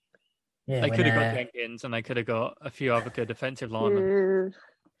 yeah. They could have got Jenkins, and they could have got a few other good defensive linemen.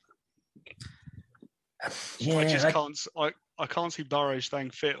 I can't see Burrow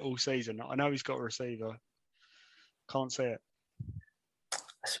staying fit all season. I know he's got a receiver. Can't see it.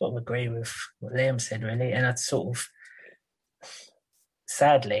 I sort of agree with what Liam said, really. And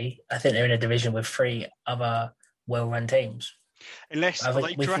sadly, I think they're in a division with 3 other well-run teams. Unless, are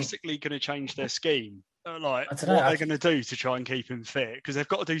they drastically going to change their scheme? What they're going to do to try and keep him fit? Because they've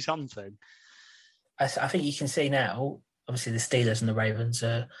got to do something. I think you can see now, obviously the Steelers and the Ravens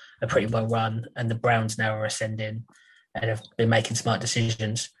are pretty well run, and the Browns now are ascending and have been making smart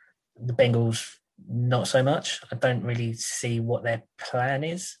decisions. The Bengals, not so much. I don't really see what their plan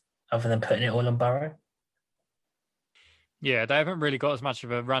is other than putting it all on Burrow. Yeah, they haven't really got as much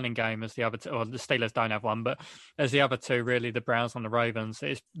of a running game as the other two, or the Steelers don't have one, but as the other two, really, the Browns and the Ravens,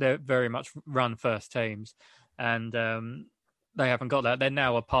 they're very much run-first teams, and they haven't got that. They're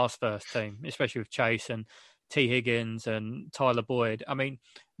now a pass-first team, especially with Chase and T. Higgins and Tyler Boyd. I mean,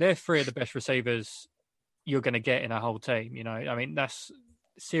 they're 3 of the best receivers you're going to get in a whole team, I mean, that's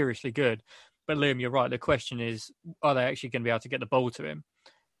seriously good. But Liam, you're right. The question is, are they actually going to be able to get the ball to him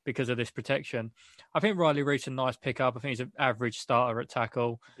because of this protection? I think Riley Reid's a nice pickup. I think he's an average starter at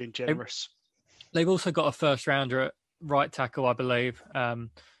tackle. Being generous. They've also got a first rounder at right tackle, I believe.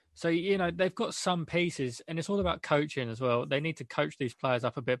 So, they've got some pieces, and it's all about coaching as well. They need to coach these players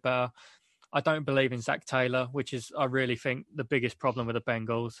up a bit better. I don't believe in Zach Taylor, which is, I really think, the biggest problem with the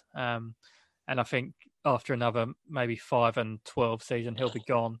Bengals. And I think after another maybe 5-12 season, he'll be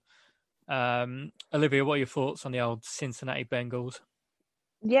gone. Olivia, what are your thoughts on the old Cincinnati Bengals?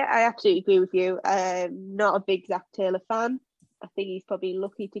 Yeah, I absolutely agree with you. Not a big Zach Taylor fan. I think he's probably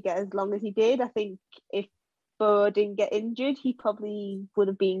lucky to get as long as he did. I think if Burrow didn't get injured, he probably would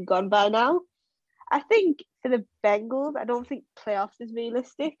have been gone by now. I think for the Bengals, I don't think playoffs is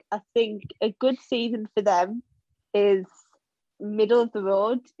realistic. I think a good season for them is middle of the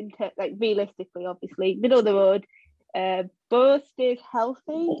road, realistically, obviously, middle of the road. Burrow stays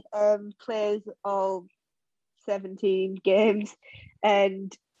healthy, plays all 17 games,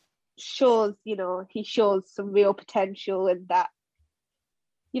 and shows, he shows some real potential, and that,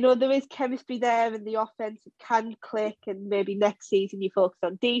 there is chemistry there in the offense. It can click, and maybe next season you focus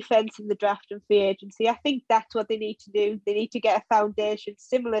on defense in the draft and free agency. I think that's what they need to do. They need to get a foundation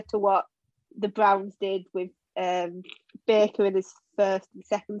similar to what the Browns did with Baker in his first and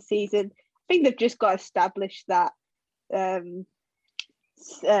second season. I think they've just got to establish that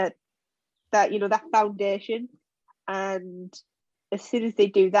that foundation, and as soon as they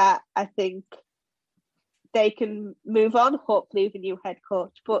do that, I think they can move on, hopefully with a new head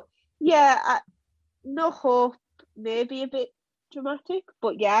coach. But yeah, no hope, maybe a bit dramatic,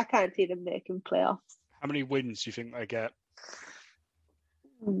 but yeah, I can't see them making playoffs. How many wins do you think they get?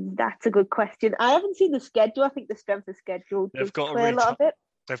 That's a good question. I haven't seen the schedule. I think the strength of schedule does play a lot of it.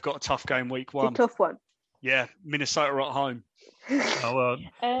 They've got a tough game week 1. It's a tough one. Yeah, Minnesota at home. Oh well,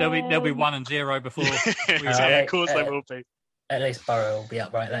 they'll be 1-0 before. Yeah, of course they will be. At least Burrow will be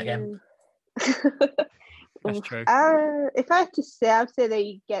upright that game. That's true. If I had to say, I'd say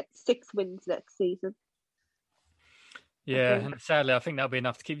they get 6 wins next season. Yeah, and sadly, I think that'll be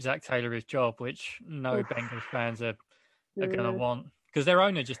enough to keep Zach Taylor his job, which no Bengals fans are going to want, because their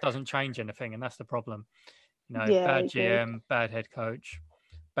owner just doesn't change anything, and that's the problem. Bad GM, bad head coach,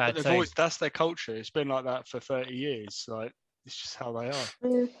 bad team. That's their culture. It's been like that for 30 years. It's just how they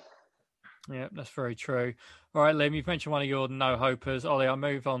are. Yeah, that's very true. All right, Liam, you've mentioned one of your no-hopers. Ollie, I'll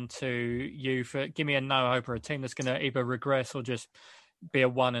move on to you. Give me a no-hoper, a team that's going to either regress or just be a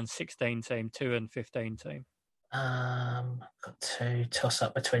 1-16 team, 2-15 team. I've got 2, toss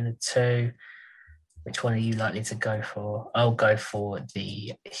up between the 2. Which one are you likely to go for? I'll go for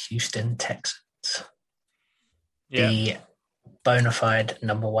the Houston Texans. Yeah. The bona fide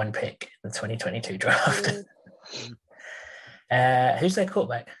number 1 pick in the 2022 draft. Who's their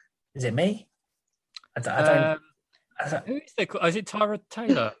quarterback? Is it me? I don't. Who is their? Is it Tyrod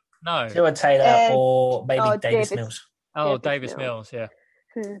Taylor? No. Tua Taylor or maybe Davis Davis. Mills. Oh, Davis Mills, yeah.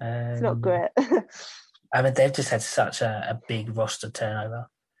 It's not great. I mean, they've just had such a big roster turnover.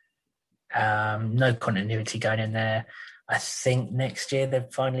 No continuity going in there. I think next year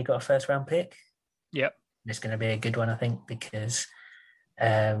they've finally got a first round pick. Yep. It's going to be a good one, I think, because,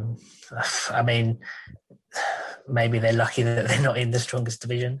 I mean, maybe they're lucky that they're not in the strongest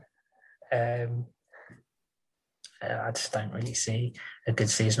division. I just don't really see a good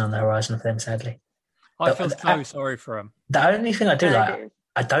season on the horizon for them, sadly. I feel so sorry for them. The only thing I do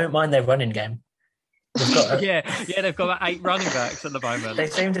I don't mind their running game. They've got they've got about 8 running backs at the moment. They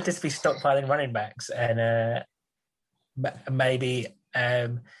seem to just be stockpiling running backs, and maybe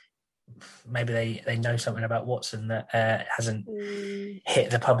they know something about Watson that hasn't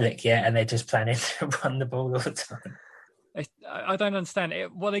hit the public yet, and they're just planning to run the ball all the time. I don't understand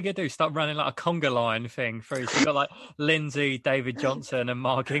it. What are they going to do? Start running like a conga line thing through? So you've got like Lindsay, David Johnson, and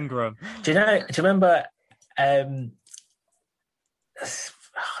Mark Ingram. Do you remember?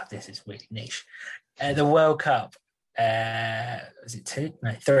 This is really niche. The World Cup, was it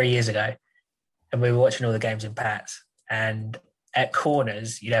 3 years ago? And we were watching all the games in Pats. And at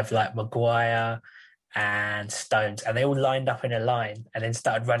corners, you'd have like Maguire and Stones, and they all lined up in a line and then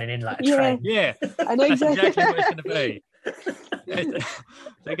started running in like a train. Yeah, I know exactly what it's going to be.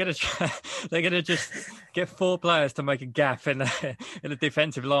 They're gonna just get 4 players to make a gap in the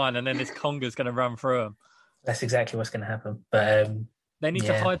defensive line, and then this conga's going to run through them. That's exactly what's going to happen. But they need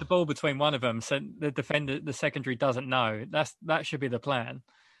to hide the ball between one of them, so the secondary doesn't know. That should be the plan.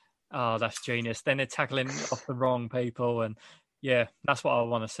 Oh, that's genius. Then they're tackling off the wrong people, and yeah, that's what I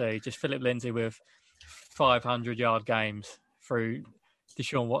want to see. Just Philip Lindsay with 500-yard games through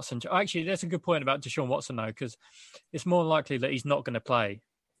Deshaun Watson. Actually, that's a good point about Deshaun Watson, though, because it's more likely that he's not going to play,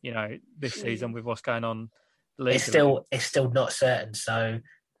 this season with what's going on. It's still not certain. So,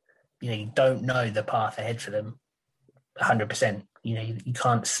 you don't know the path ahead for them 100%. You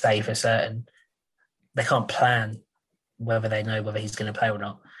can't say for certain. They can't plan whether they know whether he's going to play or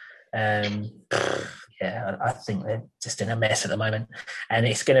not. I think they're just in a mess at the moment. And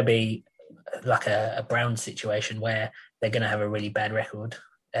it's going to be like a Browns situation where they're going to have a really bad record.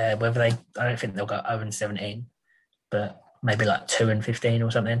 I don't think they'll go 0-17, but maybe like 2-15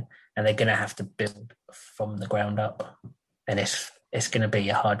 or something. And they're going to have to build from the ground up. And it's going to be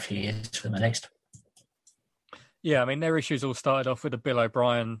a hard few years for them at least. Yeah, I mean, their issues all started off with the Bill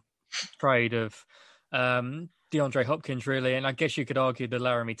O'Brien trade of DeAndre Hopkins, really. And I guess you could argue the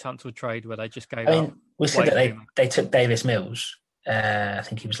Laramie Tunsil trade where they just gave up. We said that they took Davis Mills. I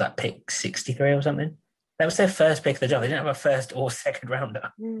think he was like pick 63 or something. That was their first pick of the job. They didn't have a first or second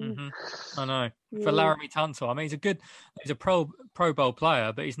rounder. Mm-hmm. I know. For Laramie Tunsil, I mean, he's a Pro Bowl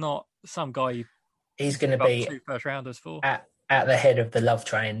player, but he's not some guy he's going to be 2 first rounders for. At the head of the love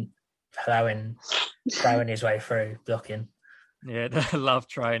train, throwing his way through, blocking. Yeah, the love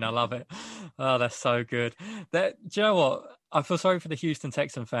train. I love it. Oh, that's so good. Do you know what? I feel sorry for the Houston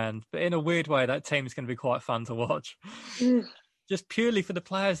Texan fans, but in a weird way, that team is going to be quite fun to watch. Just purely for the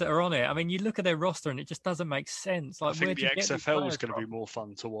players that are on it. I mean, you look at their roster and it just doesn't make sense. Like, I think the XFL is going to be more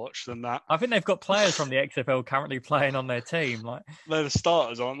fun to watch than that. I think they've got players from the XFL currently playing on their team. Like, they're the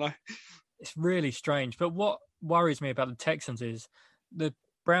starters, aren't they? It's really strange. But what worries me about the Texans is the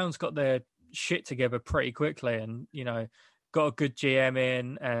Browns got their shit together pretty quickly and, got a good GM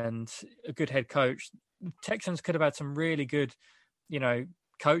in and a good head coach. The Texans could have had some really good,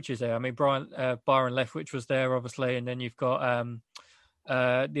 coaches there. I mean, Byron Leftwich was there, obviously, and then you've got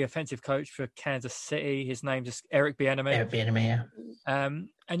the offensive coach for Kansas City. His name's just Eric Bieniemy. Eric Bieniemy, yeah.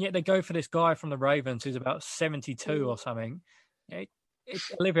 And yet they go for this guy from the Ravens who's about 72 or something.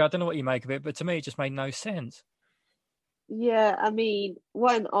 Olivia, I don't know what you make of it, but to me, it just made no sense. Yeah, I mean,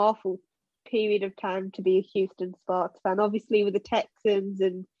 what an awful period of time to be a Houston sports fan. Obviously, with the Texans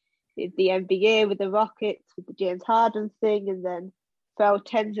and the NBA, with the Rockets, with the James Harden thing, and then for our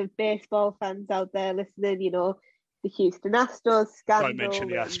tens of baseball fans out there listening, the Houston Astros scandal. Don't mention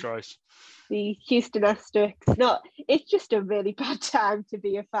the Astros. The Houston Asterisks. No, it's just a really bad time to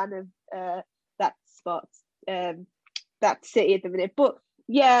be a fan of that sports, that city at the minute. But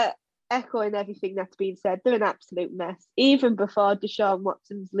yeah, echoing everything that's been said, they're an absolute mess. Even before Deshaun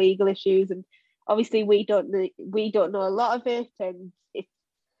Watson's legal issues, and obviously we don't know a lot of it, and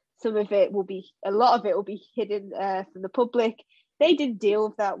a lot of it will be hidden from the public. They didn't deal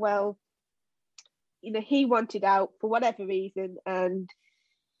with that well. He wanted out for whatever reason, and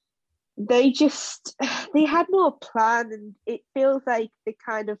they had no plan, and it feels like they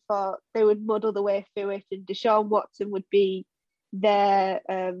kind of thought they would muddle the way through it, and Deshaun Watson would be their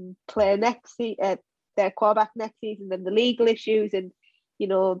player next season, their quarterback next season, and the legal issues, and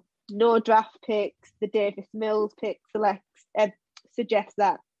no draft picks. The Davis Mills pick suggests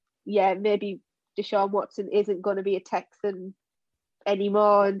that, maybe Deshaun Watson isn't going to be a Texan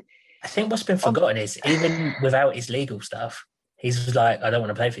anymore. And I think what's been forgotten is even without his legal stuff, he's like, I don't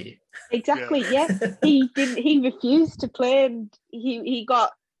want to play for you. Exactly, yeah. He refused to play, and he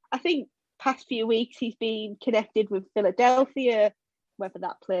got, I think, past few weeks he's been connected with Philadelphia. Whether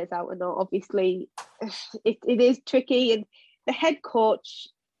that plays out or not, obviously, it is tricky. And the head coach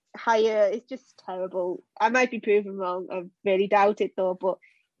hire is just terrible. I might be proven wrong. I really doubt it though, but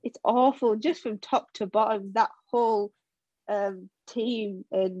it's awful. Just from top to bottom, that whole team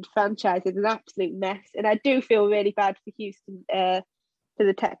and franchise is an absolute mess. And I do feel really bad for Houston, for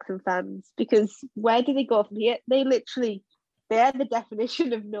the Texan fans, because where do they go from here? They're the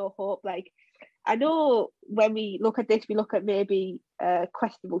definition of no hope. Like, I know when we look at this, we look at maybe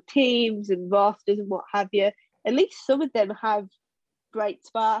questionable teams and rosters and what have you. At least some of them have bright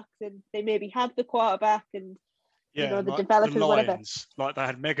sparks, and they maybe have the quarterback and the like developers, the whatever. Lions, like they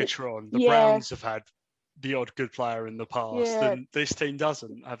had Megatron. The Browns have had the odd good player in the past, and this team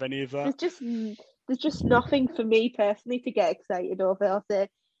doesn't have any of that. There's just nothing for me personally to get excited over. I'll say,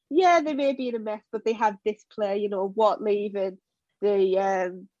 they may be in a mess, but they have this player, Watt leaving,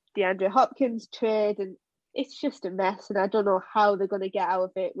 the DeAndre Hopkins trade, and it's just a mess. And I don't know how they're going to get out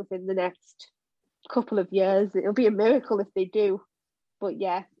of it within the next couple of years. It'll be a miracle if they do. But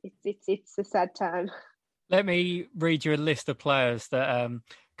it's a sad time. Let me read you a list of players that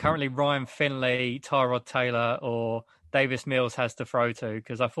currently Ryan Finley, Tyrod Taylor, or Davis Mills has to throw to,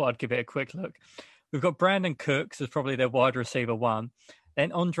 because I thought I'd give it a quick look. We've got Brandon Cooks as probably their wide receiver one,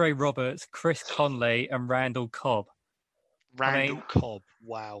 then Andre Roberts, Chris Conley, and Randall Cobb. Cobb,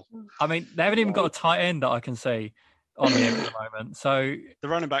 wow. I mean, they haven't even got a tight end that I can see on here at the moment. So the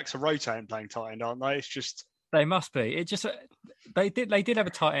running backs are rotating playing tight end, aren't they? It's just they must be. It just they did have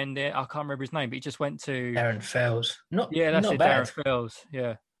a tight end there. I can't remember his name, but he just went to Darren Fells. That's not it, bad. Darren Fells.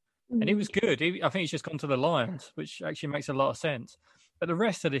 Yeah, and he was good. I think he's just gone to the Lions, which actually makes a lot of sense. But the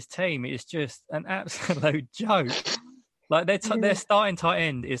rest of this team is just an absolute joke. Like their starting tight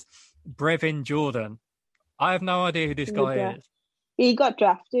end is Brevin Jordan. I have no idea who this guy is. He got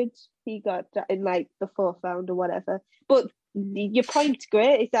drafted. He got in like the 4th round or whatever. But your point's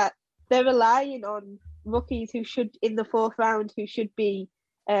great, is that they're relying on rookies who should, in the 4th round, who should be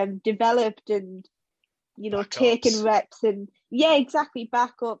developed and, backups. Taking reps and, exactly,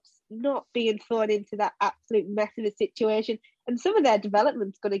 backups, not being thrown into that absolute mess of a situation. And some of their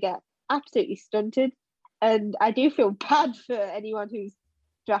development's going to get absolutely stunted. And I do feel bad for anyone who's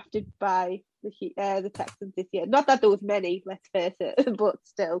drafted by the Texans this year. Not that there was many, let's face it, but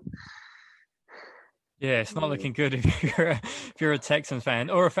still. Yeah, it's not looking good if you're a Texans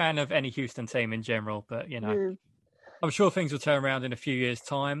fan or a fan of any Houston team in general. But I'm sure things will turn around in a few years'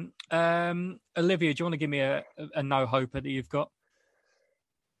 time. Olivia, do you want to give me a no-hoper that you've got?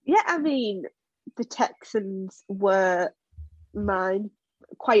 Yeah, I mean, the Texans were mine,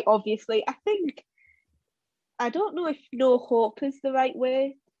 quite obviously. I don't know if no hope is the right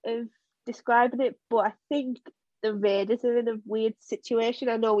way of describing it, but I think the Raiders are in a weird situation.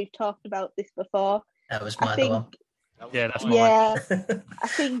 I know we've talked about this before. That was my other one. Yeah, that's mine. Yeah, I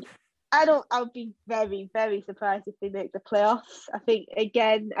think I'll be very, very surprised if they make the playoffs. I think,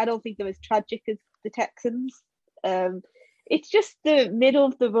 again, I don't think they're as tragic as the Texans. It's just the middle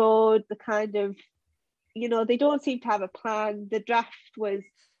of the road, the kind of, they don't seem to have a plan. The draft was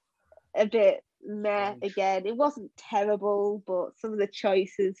a bit meh again. It wasn't terrible, but some of the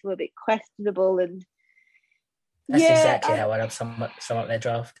choices were a bit questionable. And that's exactly how I'd sum up their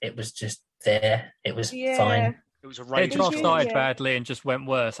draft. It was just there. It was fine. It was a Their draft started badly and just went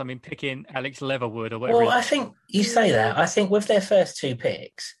worse. I mean, picking Alex Leatherwood or whatever. Well, I think you say that. I think with their first 2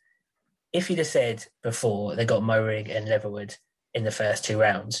 picks, if you'd have said before they got Moehrig and Leatherwood in the first 2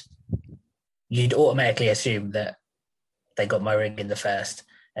 rounds, you'd automatically assume that they got Moehrig in the first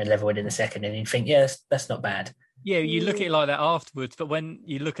and Leatherwood in the second, and you'd think, that's not bad. Yeah, you look at it like that afterwards, but when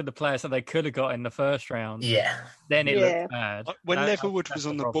you look at the players that they could have got in the first round, then it looks bad. When Leatherwood was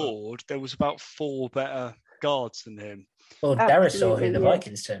on the board, there was about 4 better guards than him. Well, Darisaw, who the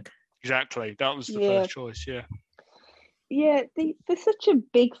Vikings took. Exactly, that was the first choice. They're such a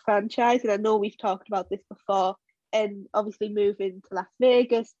big franchise, and I know we've talked about this before, and obviously moving to Las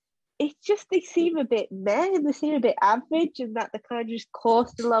Vegas, it's just they seem a bit meh, and they seem a bit average, and that they're kind of just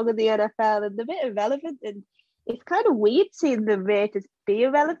coasting along in the NFL, and they're a bit irrelevant, and it's kind of weird seeing the Raiders be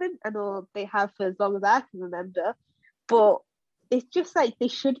irrelevant. I know they have for as long as I can remember, but it's just like they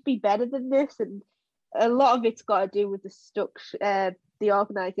should be better than this, and a lot of it's got to do with the structure, the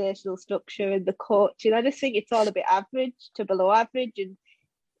organisational structure and the coaching. I just think it's all a bit average to below average, and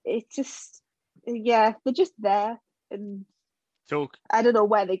it's just, yeah, they're just there. And I don't know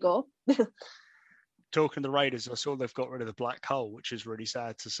where they go. Talking to the Raiders, I saw they've got rid of the black hole, which is really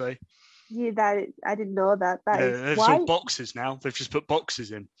sad to see. Yeah, I didn't know that. There's why? all boxes now. They've just put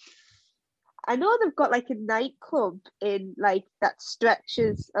boxes in. I know they've got like a nightclub in like that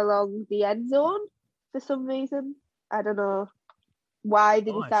stretches along the end zone for some reason. I don't know why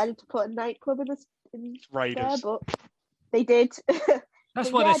they decided to put a nightclub in Raiders, there, but they did.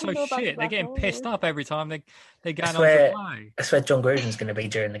 That's why they're so shit. They're getting pissed up every time they're going on to play. That's where John Gruden's going to be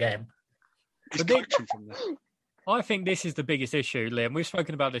during the game. He's coaching from there. I think this is the biggest issue, Liam. We've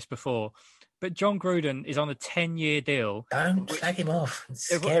spoken about this before, but John Gruden is on a 10-year deal. Don't slag him off.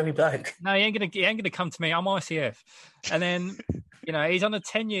 Scary bloke. No, he ain't gonna come to me. I'm ICF, and then he's on a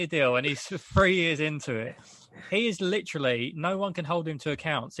 10-year deal, and he's 3 years into it. He is literally, no one can hold him to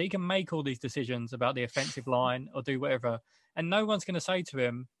account, so he can make all these decisions about the offensive line or do whatever, and no one's going to say to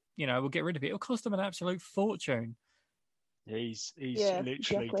him, we'll get rid of it. It'll cost him an absolute fortune. He's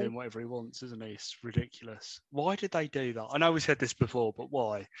literally doing whatever he wants, isn't he? It's ridiculous. Why did they do that? I know we said this before, but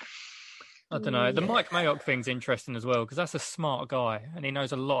why? I don't know. The Mike Mayock thing's interesting as well because that's a smart guy and he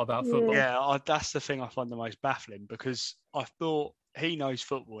knows a lot about football. Yeah, that's the thing I find the most baffling because I thought he knows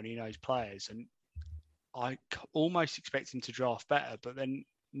football and he knows players, and I almost expect him to draft better. But then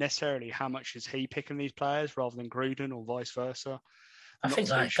necessarily, how much is he picking these players rather than Gruden or vice versa? I think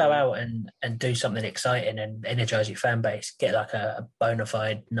go out and do something exciting and energise your fan base. Get like a bona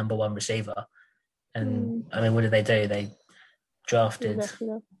fide number one receiver. And I mean, what did they do? They drafted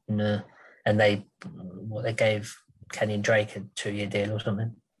and they gave Kenyon Drake a 2-year deal or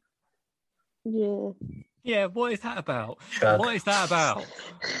something. Yeah. What is that about? What is that about?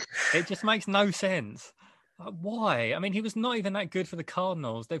 It just makes no sense. Why? I mean, he was not even that good for the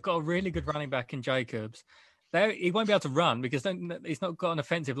Cardinals. They've got a really good running back in Jacobs. He won't be able to run because he's not got an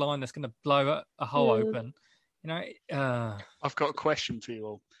offensive line that's going to blow a hole open. I've got a question for you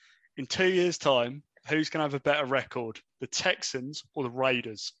all. In 2 years' time, who's going to have a better record, the Texans or the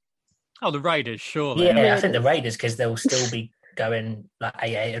Raiders? Oh, the Raiders, surely. Yeah, I think the Raiders because they'll still be going like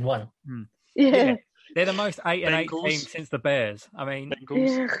 8-8-1. Yeah, they're the most 8-8 team since the Bears. I mean,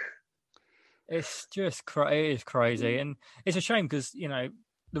 it's just it is crazy, and it's a shame because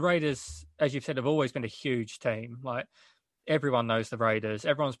the Raiders, as you've said, have always been a huge team. Like, everyone knows the Raiders.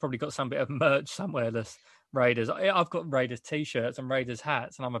 Everyone's probably got some bit of merch somewhere that's Raiders. I've got Raiders T-shirts and Raiders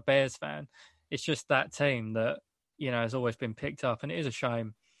hats, and I'm a Bears fan. It's just that team that, has always been picked up, and it is a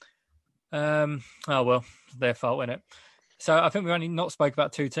shame. Oh, well, it's their fault, isn't it? So I think we've only not spoke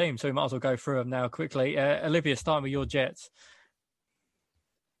about two teams, so we might as well go through them now quickly. Olivia, starting with your Jets.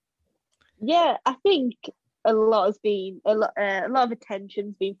 Yeah, I think a lot of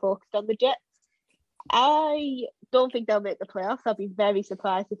attention's been focused on the Jets. I don't think they'll make the playoffs. I'll be very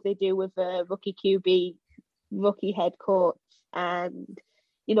surprised if they do with a rookie QB, rookie head coach, and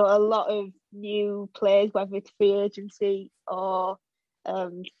a lot of new players, whether it's free agency or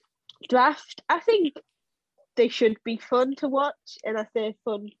draft. I think they should be fun to watch, and I say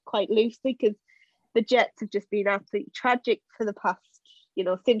fun quite loosely because the Jets have just been absolutely tragic for the past,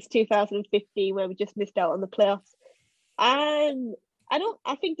 since 2015, where we just missed out on the playoffs. And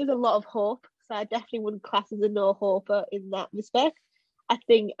I think there's a lot of hope, so I definitely wouldn't class as a no-hoper in that respect. I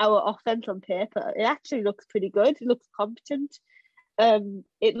think our offense on paper, it actually looks pretty good. It looks competent.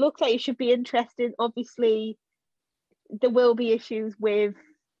 It looks like it should be interesting. Obviously, there will be issues with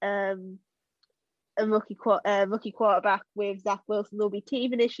a rookie quarterback with Zach Wilson. There'll be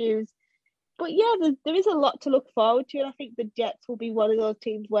teething issues. But yeah, there is a lot to look forward to, and I think the Jets will be one of those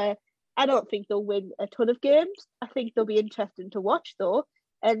teams where I don't think they'll win a ton of games. I think they'll be interesting to watch, though,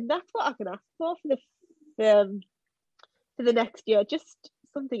 and that's what I can ask for the next year. Just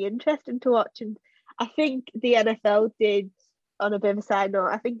something interesting to watch, and I think the NFL did, on a bit of a side note,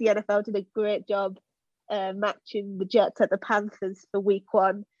 I think the NFL did a great job matching the Jets at the Panthers for Week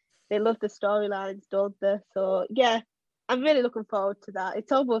 1. They love the storylines, don't they? So yeah. I'm really looking forward to that.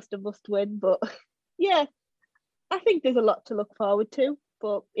 It's almost a must-win, but yeah, I think there's a lot to look forward to.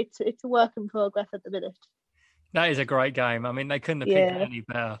 But it's a work in progress at the minute. That is a great game. I mean, they couldn't have picked it any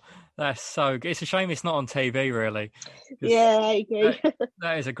better. That's so good. It's a shame it's not on TV, really. Yeah, I agree.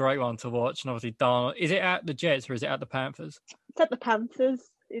 That is a great one to watch. And obviously, Darnold. Is it at the Jets or is it at the Panthers? It's at the Panthers.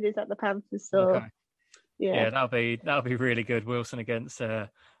 It is at the Panthers. So okay. Yeah, that'll be really good. Wilson against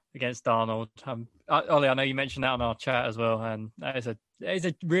Darnold. Ollie, I know you mentioned that on our chat as well, and that is a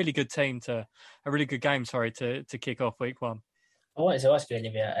really good a really good game. To kick off Week 1. I wanted to ask you,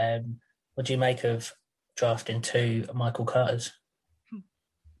 Olivia, what do you make of drafting 2 Michael Carters?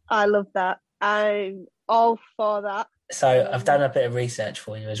 I love that. I'm all for that. So I've done a bit of research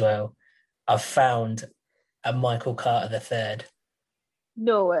for you as well. I've found a Michael Carter III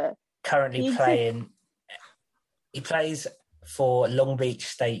No way. currently playing. He plays for Long Beach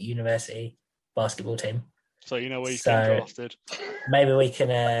State University basketball team. So you know where he's getting drafted. Maybe we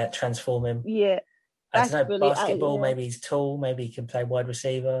can transform him. Yeah. I don't know, brilliant. basketball, maybe he's tall, maybe he can play wide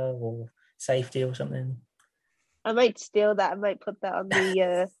receiver or safety or something. I might steal that. I might put that on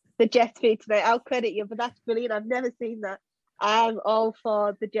the Jets feed tonight. I'll credit you, but that's brilliant. I've never seen that. I'm all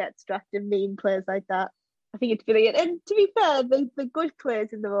for the Jets drafting mean players like that. I think it's brilliant. And to be fair, they're good players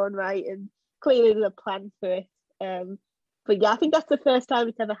in their own right, and clearly there's a plan for it. But yeah, I think that's the first time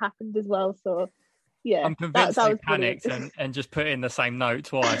it's ever happened as well. So yeah, I'm convinced they panicked brilliant. and just put in the same note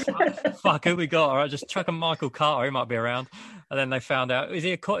twice. Fuck, who we got? All right, just chuck a Michael Carter. He might be around. And then they found out, is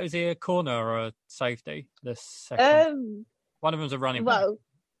he a corner or a safety? The second one of them's a running back. Well,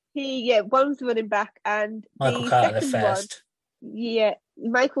 one's running back, and Michael Carter the first.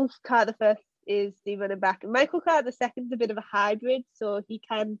 Michael Carter the first is the running back. Michael Carter the second's a bit of a hybrid, so he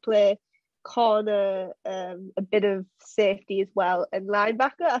can play corner, a bit of safety as well, and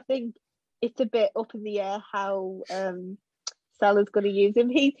linebacker. I think it's a bit up in the air how Salah's going to use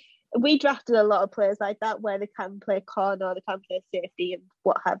him. We drafted a lot of players like that where they can play corner, they can play safety and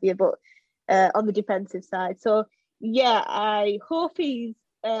what have you, but on the defensive side. So yeah, I hope he's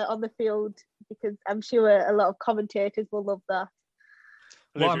on the field because I'm sure a lot of commentators will love that.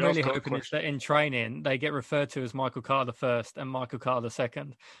 What I'm really hoping is that in training, they get referred to as Michael Carter the first and Michael Carter the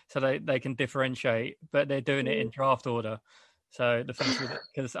second, so they can differentiate, but they're doing it in draft order. So the thing,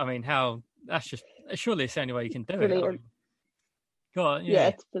 because I mean, surely it's the only way you can do it. God, yeah,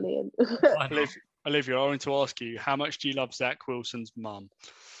 it's brilliant. Olivia, I want to ask you, how much do you love Zach Wilson's mum?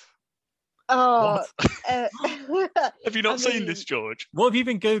 Oh, have you not seen this, George? What have you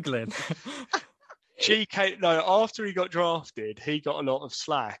been Googling? After he got drafted, he got a lot of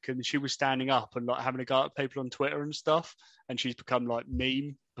slack, and she was standing up and like having a go at people on Twitter and stuff, and she's become like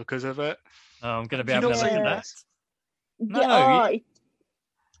meme because of it. Oh, I'm going to be able to look at that. No,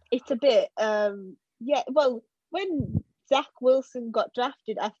 it's a bit. Well, when Zach Wilson got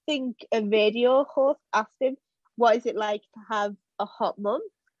drafted, I think a radio host asked him, "What is it like to have a hot mum?"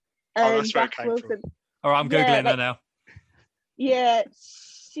 That's Zach Wilson. All right, I'm googling her now. Yeah,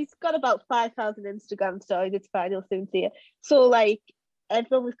 she's got about 5,000 Instagram stories. It's fine, you'll soon see it. So like,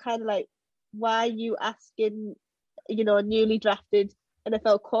 everyone was kind of like, "Why are you asking, a newly drafted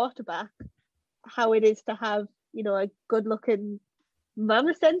NFL quarterback how it is to have, a good-looking mum?"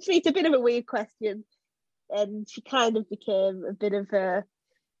 Essentially, it's a bit of a weird question, and she kind of became a bit of a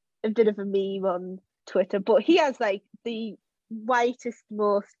meme on Twitter. But he has like the whitest,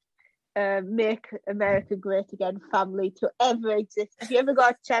 most "Make America Great Again" family to ever exist. If you ever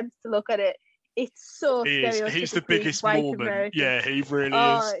got a chance to look at it, it's so stereotypical. He's the biggest Mormon. American. Yeah, he really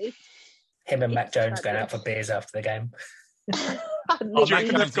is. Him and Mac Jones going out for beers after the game. Mac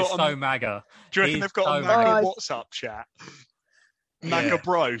Jones is so MAGA. Do you reckon they've got a MAGA WhatsApp chat? MAGA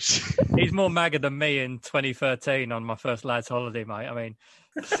bros. He's more MAGA than me in 2013 on my first lad's holiday, mate. I mean,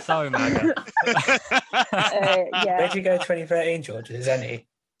 so MAGA. Where'd you go 2013, George? Zanny?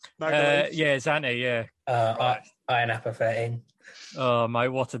 Zanny, yeah. Iron Apple 13. Oh, mate,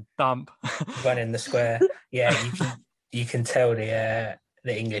 what a dump. Running the square. Yeah, you can tell the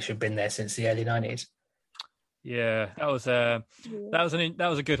English have been there since the early 90s. Yeah, that was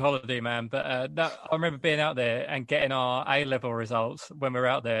a good holiday, man. But I remember being out there and getting our A-level results when we were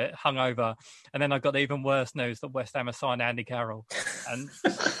out there, hungover, and then I got the even worse news that West Ham assigned Andy Carroll. And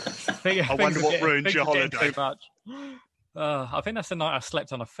I wonder what ruined your holiday. Too much. I think that's the night I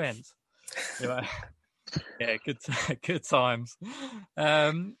slept on a fence. Anyway, yeah, good times.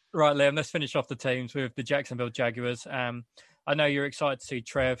 Right, Liam, let's finish off the teams with the Jacksonville Jaguars. I know you're excited to see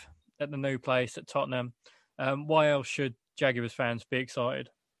Trev at the new place at Tottenham. Why else should Jaguars fans be excited?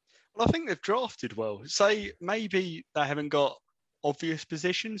 Well, I think they've drafted well. Say maybe they haven't got obvious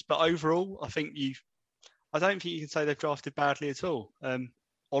positions, but overall, I don't think you can say they've drafted badly at all.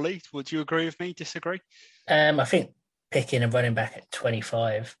 Ollie, would you agree with me? Disagree? I think picking a running back at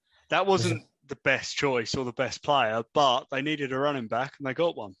 25. That wasn't the best choice or the best player, but they needed a running back and they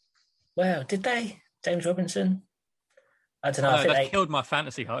got one. Well, did they? James Robinson? I don't know. I think they killed my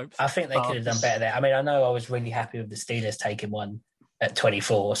fantasy hopes. I think they could have done better there. I mean, I know I was really happy with the Steelers taking one at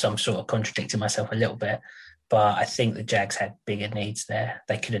 24, so I'm sort of contradicting myself a little bit. But I think the Jags had bigger needs there.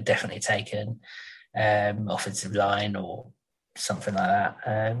 They could have definitely taken offensive line or something like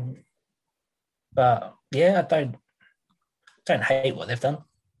that. But yeah, I don't hate what they've done.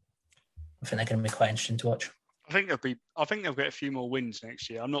 I think they're going to be quite interesting to watch. I think they'll get a few more wins next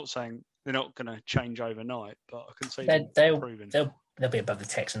year. I'm not saying they're not going to change overnight, but I can see them improving. They'll be above the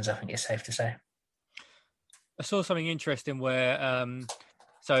Texans. I think it's safe to say. I saw something interesting where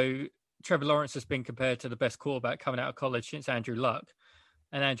so Trevor Lawrence has been compared to the best quarterback coming out of college since Andrew Luck,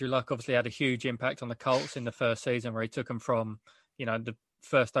 and Andrew Luck obviously had a huge impact on the Colts in the first season where he took them from the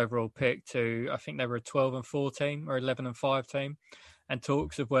first overall pick to I think they were a 12-4 team or 11-5 team. And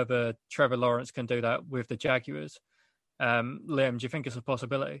talks of whether Trevor Lawrence can do that with the Jaguars. Liam, do you think it's a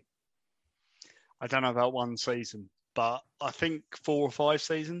possibility? I don't know about one season, but I think 4 or 5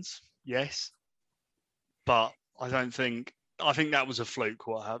 seasons, yes. But I think that was a fluke.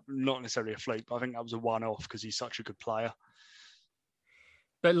 Not necessarily a fluke, but I think that was a one-off because he's such a good player.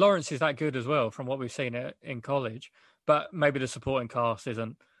 But Lawrence is that good as well from what we've seen in college. But maybe the supporting cast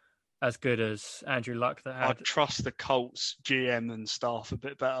isn't as good as Andrew Luck that had. I trust the Colts GM and staff a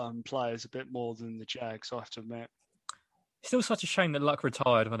bit better and players a bit more than the Jags, I have to admit. Still such a shame that Luck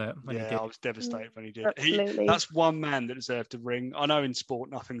retired, wasn't it? I was devastated when he did. Absolutely. That's one man that deserved a ring. I know in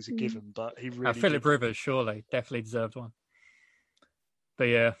sport nothing's a given, but he really Philip Rivers, surely, definitely deserved one. But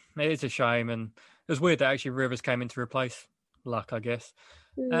yeah, it is a shame. And it was weird that actually Rivers came in to replace Luck, I guess.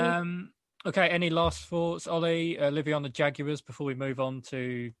 Okay, any last thoughts, Ollie, Olivia, on the Jaguars before we move on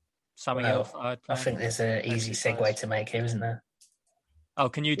to something else? I think there's an easy segue to make here, isn't there? Oh,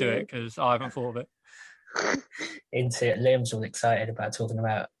 can you do it? Because I haven't thought of it. Into Liam's all excited about talking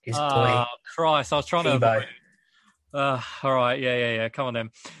about his boy. Oh, Christ, I was trying Tebow. to... all right, yeah. Come on then.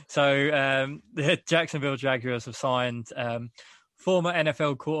 So the Jacksonville Jaguars have signed former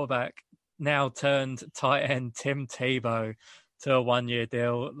NFL quarterback, now turned tight end Tim Tebow to a 1-year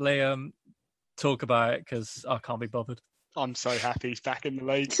deal. Liam, talk about it because I can't be bothered. I'm so happy he's back in the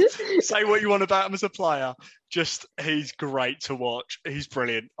league. Say what you want about him as a player. He's great to watch. He's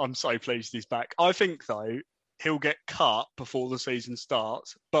brilliant. I'm so pleased he's back. I think, though, he'll get cut before the season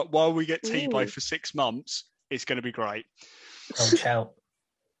starts. But while we get Tebow for 6 months, it's going to be great. Don't shout.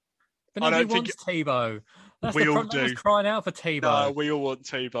 But nobody wants Tebow. We all do. Everyone's crying out for Tebow. No, we all want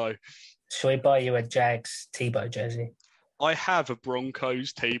Tebow. Shall we buy you a Jags Tebow jersey? I have a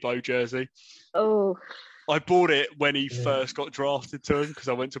Broncos Tebow jersey. Oh. I bought it when he first got drafted to him because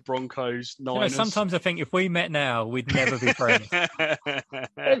I went to Broncos Niners. Sometimes I think if we met now, we'd never be friends.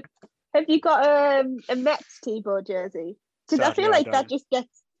 Have you got a Mets Tebow jersey? Because I feel like that just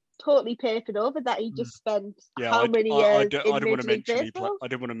gets totally papered over that he just spent how many years in Major League Baseball? I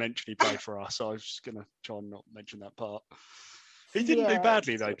didn't want to mention he played for us, so I was just going to try and not mention that part. He didn't do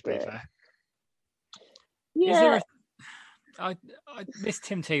badly, though, to be fair. Yeah. I this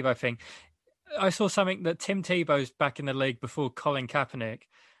Tim Tebow thing. I saw something that Tim Tebow's back in the league before Colin Kaepernick,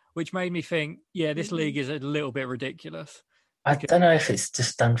 which made me think, this league is a little bit ridiculous. I don't know if it's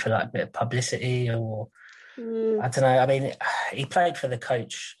just done for like a bit of publicity or I don't know. I mean, he played for the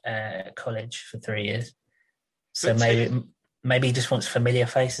coach at college for 3 years, so maybe he just wants familiar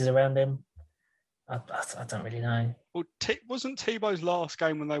faces around him. I don't really know. Well, wasn't Tebow's last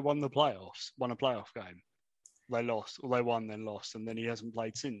game when they won a playoff game? They lost, or they won, then lost, and then he hasn't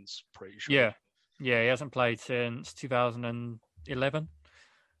played since, pretty sure. Yeah, he hasn't played since 2011,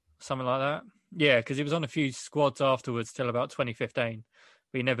 something like that. Yeah, because he was on a few squads afterwards till about 2015,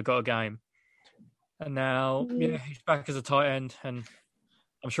 but he never got a game. And now, he's back as a tight end, and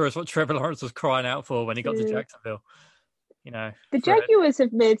I'm sure it's what Trevor Lawrence was crying out for when he got to Jacksonville. The Jaguars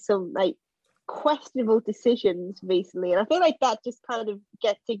have made some questionable decisions recently, and I feel like that just kind of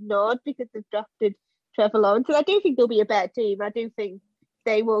gets ignored because they've drafted Trevor Lawrence. And I do think they'll be a better team. I do think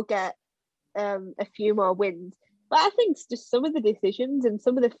they will get a few more wins. But I think it's just some of the decisions and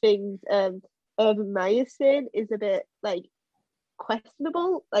some of the things Urban Meyer's saying is a bit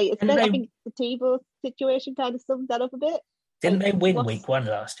questionable. I think the Tebow situation kind of sums that up a bit. Didn't they win week 1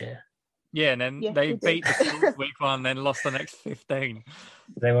 last year? Yeah, and then they beat the Colts week 1, then lost the next 15.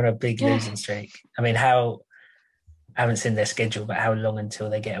 They were on a big losing streak. I mean, I haven't seen their schedule, but how long until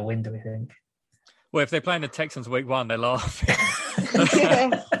they get a win, do we think? Well, if they're playing the Texans week 1, they're laughing.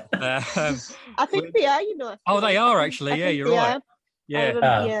 I think they are, Oh, they are actually. Yeah, you're right. Yeah.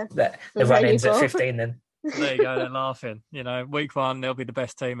 The run-ins at 15 then. There you go, they're laughing. Week 1, they'll be the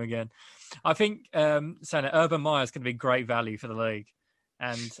best team again. I think saying that Urban Meyer's going to be great value for the league.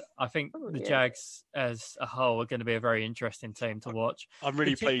 And I think the Jags as a whole are going to be a very interesting team to watch. I'm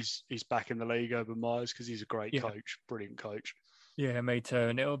really pleased he's back in the league, Urban Meyers, because he's a great coach, brilliant coach. Yeah, me too.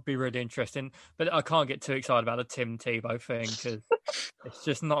 And it'll be really interesting. But I can't get too excited about the Tim Tebow thing because it's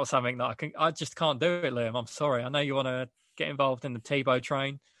just not something that I just can't do it, Liam. I'm sorry. I know you want to get involved in the Tebow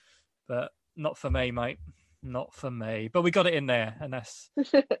train, but not for me, mate. Not for me. But we got it in there, and that's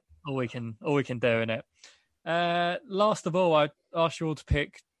all we can do in it. Last of all, I asked you all to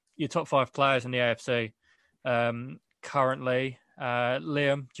pick your top 5 players in the AFC currently.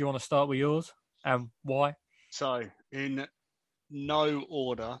 Liam, do you want to start with yours and why? So, in no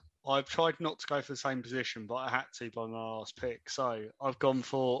order, I've tried not to go for the same position, but I had to by my last pick. So, I've gone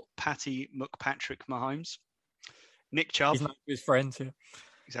for Patty McPatrick Mahomes, Nick Chubb. He's not his friends here.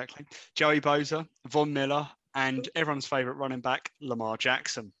 Exactly. Joey Bosa, Von Miller, and everyone's favourite running back, Lamar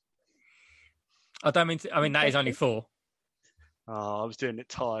Jackson. I don't mean to, I mean, that is only 4. Oh, I was doing it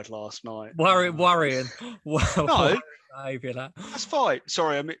tired last night. Worrying. No. Behaviour, that. That's fine.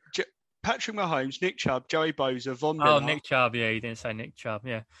 Sorry, I mean, Patrick Mahomes, Nick Chubb, Joey Bosa, Von Miller. Oh, Nick Chubb. Yeah, you didn't say Nick Chubb.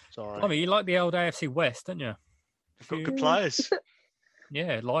 Yeah. Sorry. I mean, you like the old AFC West, don't you? They've got good players.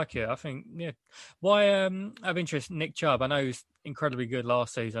 Yeah, like it. I think, yeah. Why, of interest, Nick Chubb? I know he was incredibly good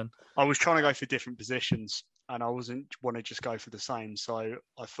last season. I was trying to go for different positions and I wasn't want to just go for the same. So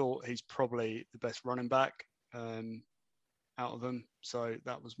I thought he's probably the best running back out of them. So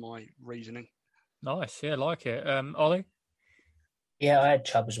that was my reasoning. Nice. Yeah, like it. Ollie? Yeah, I had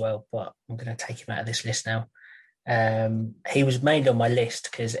Chubb as well, but I'm going to take him out of this list now. He was made on my list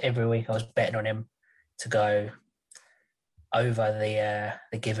because every week I was betting on him to go over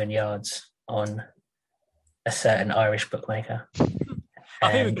the given yards on a certain Irish bookmaker.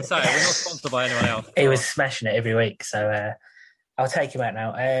 I think we can say it. We're not sponsored by anyone else. He was smashing it every week, so I'll take him out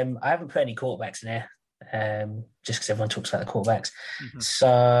now. I haven't put any quarterbacks in here, just because everyone talks about the quarterbacks. Mm-hmm.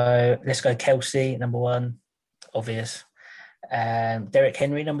 So let's go Kelsey, number 1, obvious. Derrick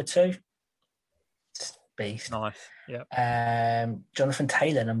Henry, number 2. Beast. Nice. Yeah. Jonathan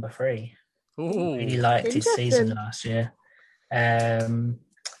Taylor, number 3. Ooh. Really liked his season last year.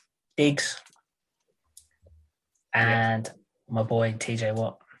 Diggs. And my boy TJ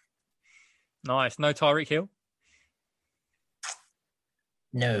Watt. Nice. No Tyreek Hill?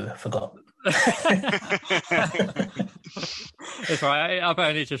 No, forgot. That's right. I've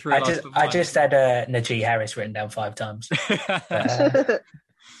only just realised. I just had Najee Harris written down 5 times.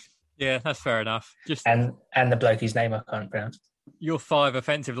 Yeah, that's fair enough. Just and the bloke whose name I can't pronounce. Your 5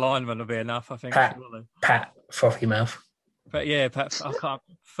 offensive linemen will be enough, I think. Pat Frothy Mouth. But yeah, Pat, I can't.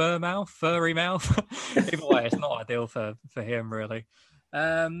 Furry mouth. Either way, it's not ideal for him, really.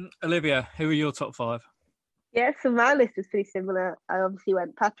 Olivia, who are your top 5? Yeah, so my list is pretty similar. I obviously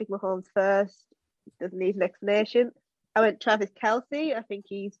went Patrick Mahomes first. Doesn't need an explanation. I went Travis Kelce. I think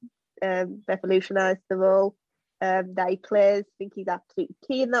he's revolutionised the role that he plays. I think he's absolutely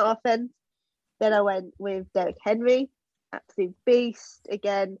key in that offense. Then I went with Derrick Henry, absolute beast.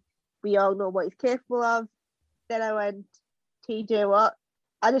 Again, we all know what he's capable of. Then I went TJ Watt.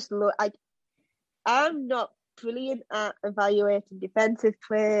 I just look. I'm not brilliant at evaluating defensive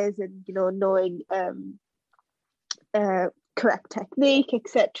plays and knowing correct technique,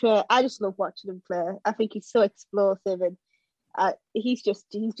 etc. I just love watching him play. I think he's so explosive, and he's just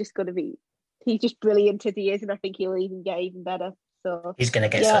brilliant as he is, and I think he'll even get even better. So he's going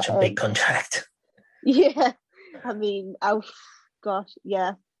to get such a big contract. Yeah, I mean,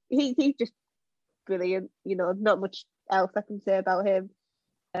 yeah, he's just brilliant. Not much else I can say about him.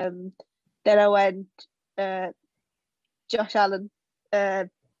 Then I went Josh Allen.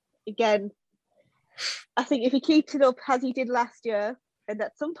 Again, I think if he keeps it up as he did last year, and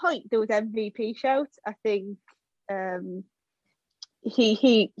at some point there was MVP shouts, I think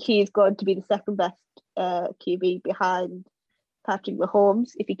he is going to be the second best QB behind Patrick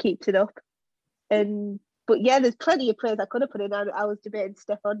Mahomes if he keeps it up. But yeah, there's plenty of players I could have put in. I was debating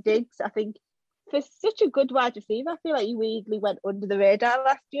Stephon Diggs. I think for such a good wide receiver, I feel like he weirdly went under the radar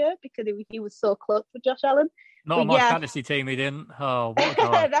last year because he was so close with Josh Allen. Not on my fantasy team, he didn't. Oh, what a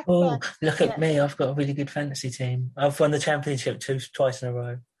guy. Look at me. I've got a really good fantasy team. I've won the championship twice in a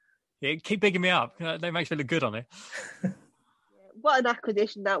row. Yeah, keep bigging me up. That makes me look good on it. What an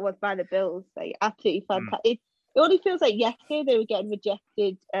acquisition that was by the Bills. Like, absolutely fantastic. It only feels like yesterday they were getting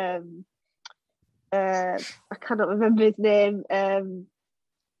rejected. I cannot remember his name.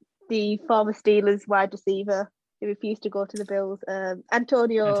 The former Steelers wide receiver who refused to go to the Bills.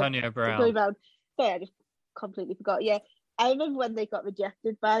 Antonio Brown. Sorry, I just completely forgot. Yeah, I remember when they got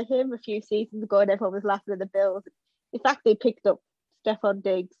rejected by him a few seasons ago, and everyone was laughing at the Bills. The fact they picked up Stephon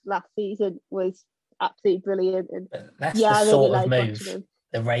Diggs last season was absolutely brilliant. And that's the sort of move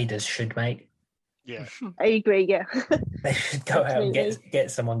the Raiders should make. Yeah, I agree. Yeah, they should go out and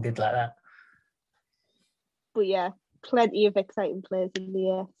get someone good like that. But yeah, plenty of exciting players in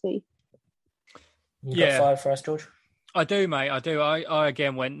the AFC. You got 5 for us, George? I do, mate. I do. I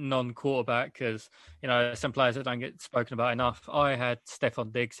again went non-quarterback because, some players that don't get spoken about enough. I had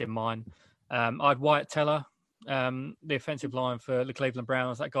Stephon Diggs in mind. I had Wyatt Teller, the offensive line for the Cleveland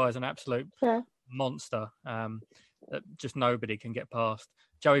Browns. That guy is an absolute monster that just nobody can get past.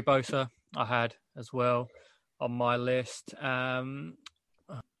 Joey Bosa, I had as well on my list,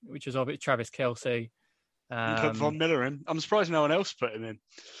 which is obviously Travis Kelce. You put Von Miller in. I'm surprised no one else put him in.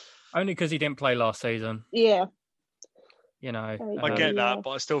 Only because he didn't play last season. Yeah. You know, I get that, but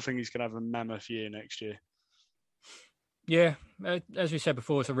I still think he's going to have a mammoth year next year. Yeah, as we said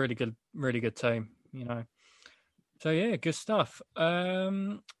before, it's a really good team. You know, so yeah, good stuff.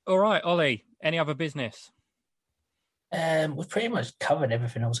 All right, Ollie, any other business? We've pretty much covered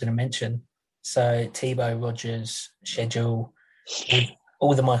everything I was going to mention. So Tebow, Rodgers, schedule,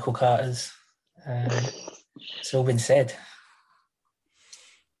 all the Michael Carters. It's all been said.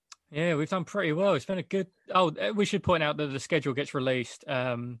 Yeah, we've done pretty well. It's been a good. Oh, we should point out that the schedule gets released.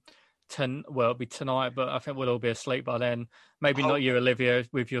 It'll be tonight, but I think we'll all be asleep by then. Maybe not you, Olivia,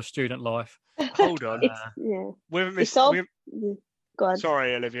 with your student life. Hold on. Yeah. We haven't missed. Go on.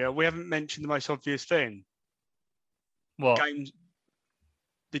 Sorry, Olivia. We haven't mentioned the most obvious thing. What? Games.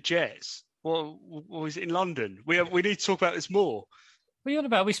 The Jets. What was it in London? We need to talk about this more. What are you on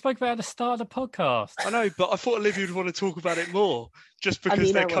about? We spoke about it at the start of the podcast. I know, but I thought Olivia would want to talk about it more, just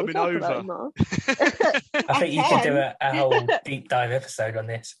because they're coming over. I think you could do a whole deep dive episode on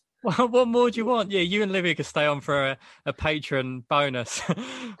this. Well, what more do you want? Yeah, you and Olivia could stay on for a patron bonus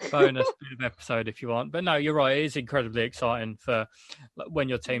episode if you want. But no, you're right. It is incredibly exciting for when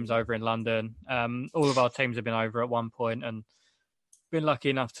your team's over in London. All of our teams have been over at one point and been lucky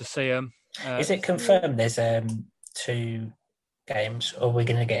enough to see them. Is it confirmed there's 2 games, or are we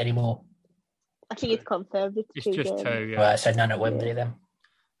going to get any more? I think it's confirmed. It's just games. 2, yeah. Right, so none at Wembley then?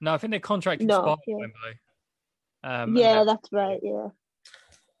 No, I think their contract expired at Wembley. That's right,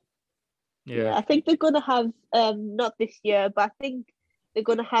 Yeah, I think they're going to have, not this year, but I think they're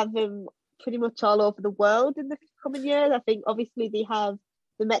going to have them pretty much all over the world in the coming years. I think obviously they have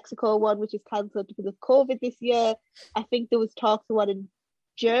the Mexico one, which is cancelled because of COVID this year. I think there was talks of one in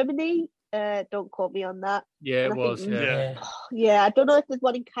Germany. Don't quote me on that. Yeah, it was. Yeah, I don't know if there's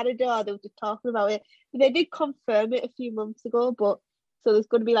one in Canada or they were just talking about it. But they did confirm it a few months ago. But so there's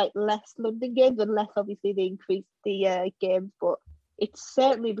going to be like less London games, unless obviously they increase the games. But it's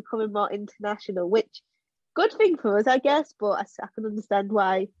certainly becoming more international, which good thing for us, I guess. But I can understand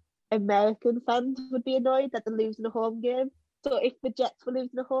why American fans would be annoyed that they're losing a home game. So if the Jets were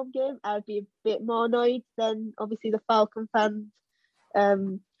losing a home game, I'd be a bit more annoyed than obviously the Falcon fans.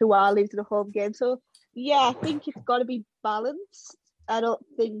 Who are losing a home game. So yeah, I think it's got to be balanced. I don't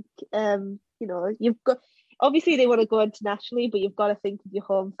think you've got, obviously they want to go internationally, but you've got to think of your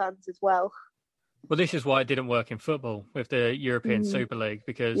home fans as well. Well, this is why it didn't work in football with the European Super League,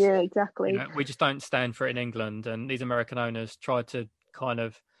 because exactly, we just don't stand for it in England, and these American owners tried to kind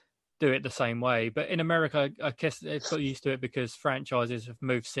of do it the same way. But in America, I guess they've got used to it because franchises have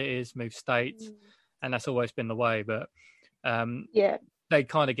moved cities, moved states, and that's always been the way. But they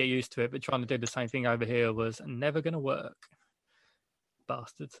kind of get used to it, but trying to do the same thing over here was never going to work.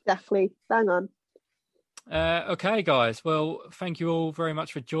 Bastards. Exactly. Bang on. Okay, guys. Well, thank you all very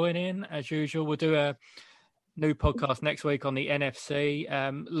much for joining. As usual, we'll do a new podcast next week on the NFC.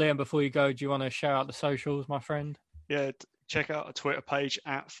 Liam, before you go, do you want to shout out the socials, my friend? Yeah, check out our Twitter page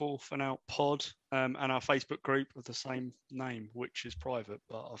at 4th and Out Pod, and our Facebook group of the same name, which is private,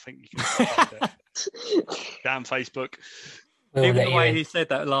 but I think you can find it. Damn Facebook. Even the way he said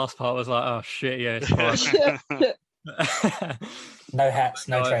that last part was like, oh shit, yeah, it's fine. No hats,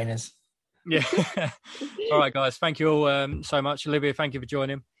 no trainers. Yeah. All right, guys. Thank you all so much. Olivia, thank you for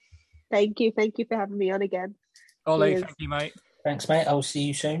joining. Thank you for having me on again. Ollie, thank you, mate. Thanks, mate. I'll see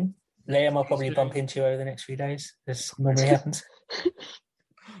you soon. Liam, I'll probably bump into you over the next few days. This normally happens.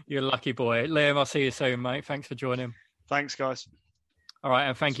 You're a lucky boy. Liam, I'll see you soon, mate. Thanks for joining. Thanks, guys. All right,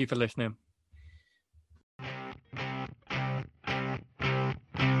 and thank you for listening.